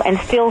to do and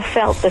still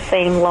felt the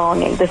same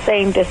longing, the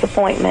same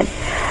disappointment,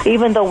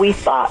 even though we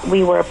thought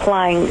we were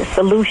applying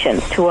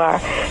solutions to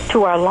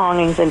our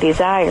longings and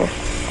desires?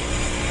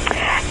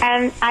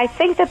 And I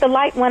think that the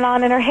light went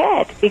on in her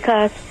head,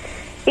 because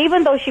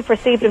even though she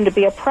perceived him to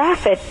be a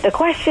prophet, the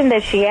question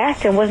that she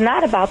asked him was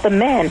not about the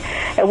men.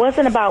 It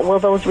wasn't about, will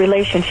those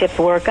relationships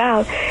work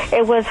out?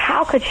 It was,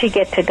 how could she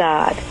get to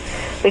God?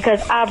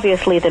 Because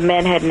obviously the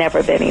men had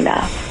never been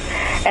enough.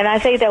 And I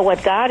think that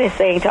what God is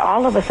saying to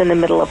all of us in the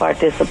middle of our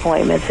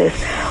disappointments is,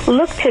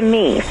 look to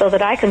me so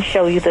that I can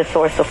show you the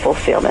source of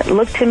fulfillment.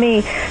 Look to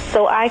me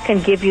so I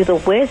can give you the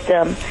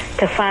wisdom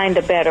to find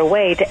a better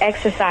way, to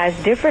exercise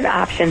different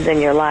options in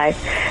your life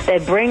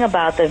that bring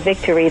about the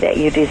victory that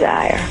you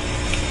desire.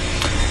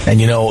 And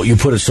you know, you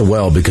put it so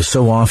well, because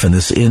so often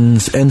this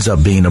ends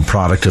up being a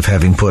product of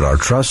having put our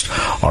trust,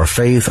 our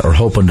faith, our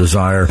hope and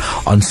desire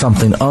on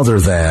something other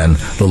than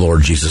the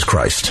Lord Jesus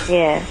Christ.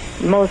 Yes,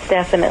 most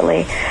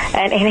definitely.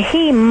 And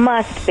he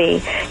must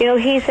be. You know,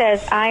 he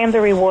says, I am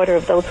the rewarder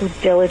of those who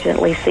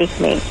diligently seek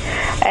me.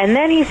 And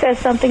then he says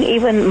something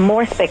even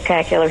more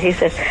spectacular. He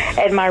says,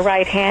 at my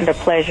right hand are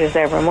pleasures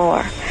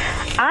evermore.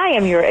 I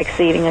am your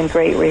exceeding and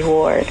great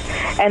reward.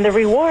 And the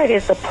reward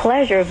is the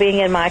pleasure of being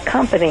in my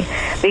company.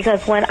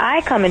 Because when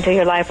I come into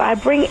your life, I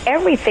bring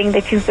everything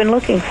that you've been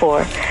looking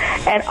for.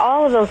 And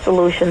all of those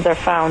solutions are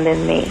found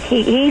in me.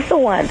 He's the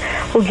one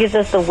who gives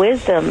us the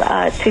wisdom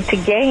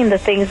to gain the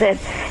things that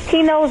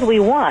he knows we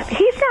want.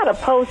 He's not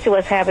opposed to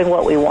us having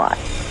what we want,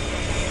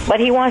 but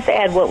he wants to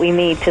add what we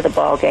need to the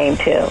ball game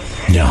too.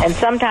 Yeah. And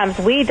sometimes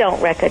we don't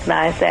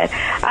recognize that.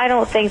 I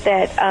don't think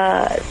that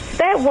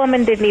that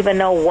woman didn't even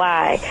know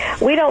why.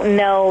 We don't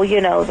know,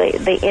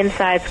 the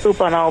inside scoop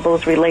on all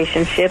those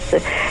relationships.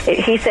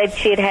 He said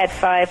she had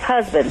 5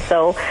 husbands.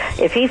 So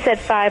if he said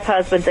 5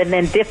 husbands and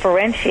then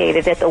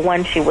differentiated that the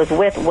one she was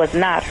with was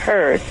not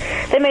hers,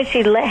 that means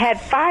she had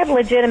 5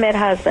 legitimate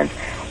husbands.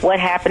 What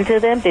happened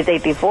to them? Did they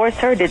divorce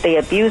her? Did they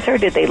abuse her?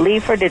 Did they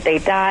leave her? Did they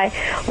die?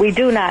 We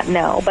do not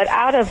know. But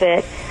out of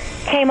it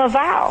came a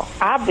vow,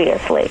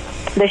 obviously,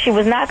 that she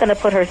was not going to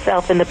put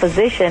herself in the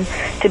position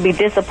to be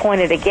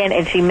disappointed again,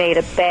 and she made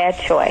a bad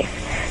choice.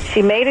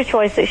 She made a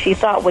choice that she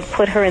thought would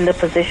put her in the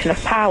position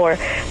of power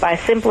by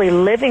simply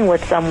living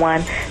with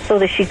someone so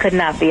that she could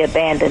not be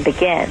abandoned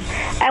again.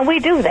 And we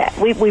do that.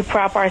 We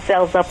prop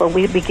ourselves up and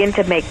we begin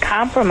to make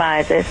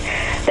compromises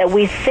that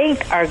we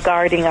think are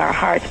guarding our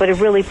hearts, but it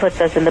really puts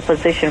us in the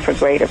position for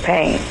greater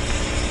pain.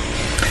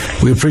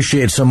 We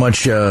appreciate so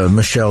much,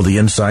 Michelle, the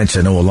insights.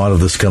 I know a lot of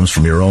this comes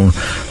from your own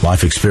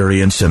life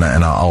experience, and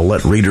I'll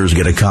let readers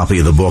get a copy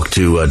of the book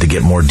to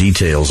get more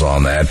details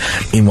on that.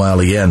 Meanwhile,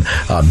 again,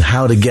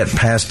 How to Get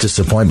Past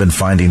Disappointment,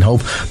 Finding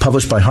Hope,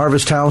 published by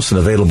Harvest House and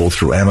available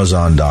through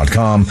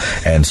Amazon.com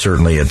and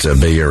certainly at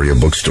Bay Area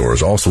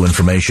bookstores. Also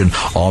information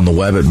on the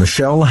web at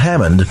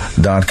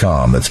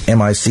MichelleHammond.com. That's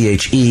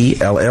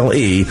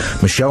MICHELLE,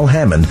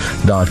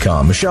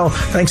 MichelleHammond.com. Michelle,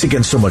 thanks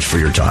again so much for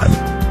your time.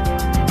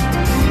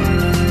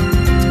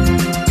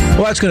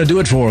 Well, that's going to do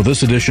it for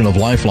this edition of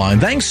Lifeline.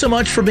 Thanks so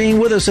much for being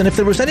with us. And if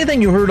there was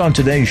anything you heard on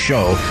today's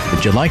show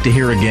that you'd like to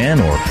hear again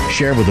or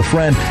share with a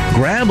friend,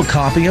 grab a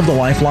copy of the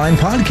Lifeline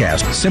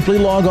podcast. Simply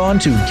log on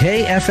to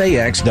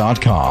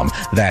KFAX.com.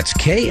 That's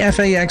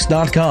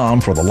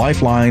KFAX.com for the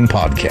Lifeline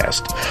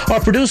podcast.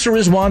 Our producer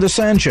is Wanda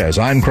Sanchez.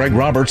 I'm Craig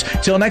Roberts.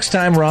 Till next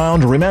time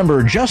round,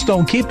 remember, just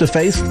don't keep the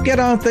faith. Get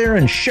out there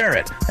and share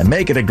it and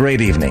make it a great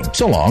evening.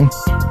 So long.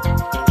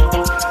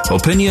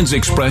 Opinions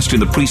expressed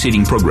in the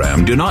preceding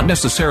program do not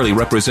necessarily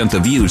represent the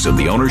views of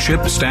the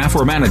ownership, staff,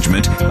 or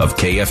management of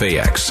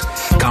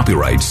KFAX.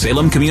 Copyright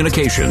Salem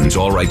Communications,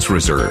 all rights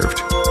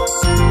reserved.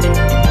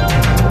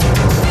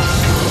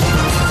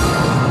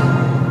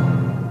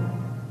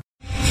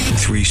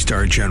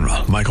 3-star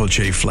General Michael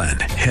J. Flynn,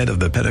 head of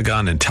the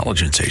Pentagon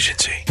Intelligence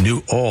Agency,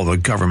 knew all the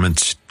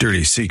government's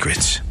dirty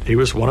secrets. He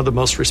was one of the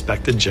most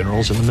respected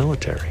generals in the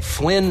military.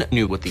 Flynn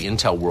knew what the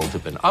intel world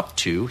had been up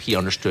to. He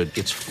understood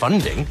its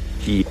funding.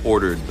 He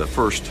ordered the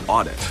first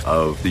audit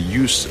of the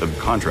use of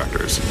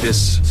contractors.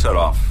 This set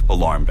off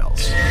alarm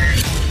bells.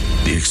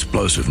 The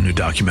explosive new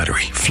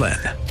documentary, Flynn,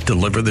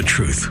 Deliver the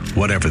Truth,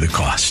 Whatever the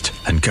Cost,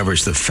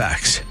 uncovers the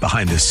facts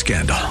behind this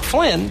scandal.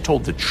 Flynn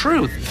told the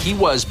truth. He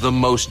was the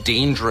most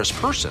dangerous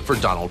person for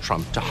Donald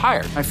Trump to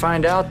hire. I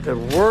find out the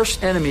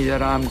worst enemy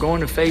that I'm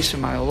going to face in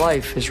my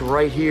life is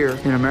right here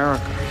in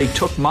America. They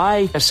took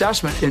my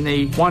assessment and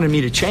they wanted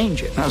me to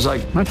change it. And I was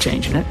like, I'm not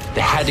changing it.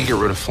 They had to get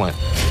rid of Flynn.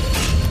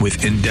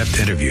 With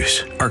in-depth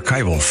interviews,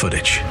 archival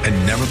footage,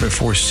 and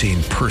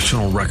never-before-seen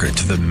personal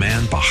records of the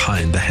man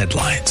behind the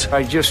headlines.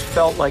 I just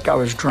felt like I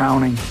was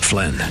drowning.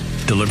 Flynn,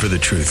 Deliver the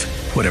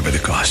Truth, Whatever the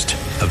Cost.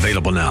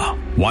 Available now.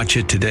 Watch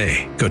it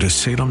today. Go to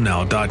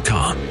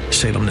salemnow.com.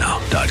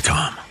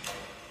 salemnow.com.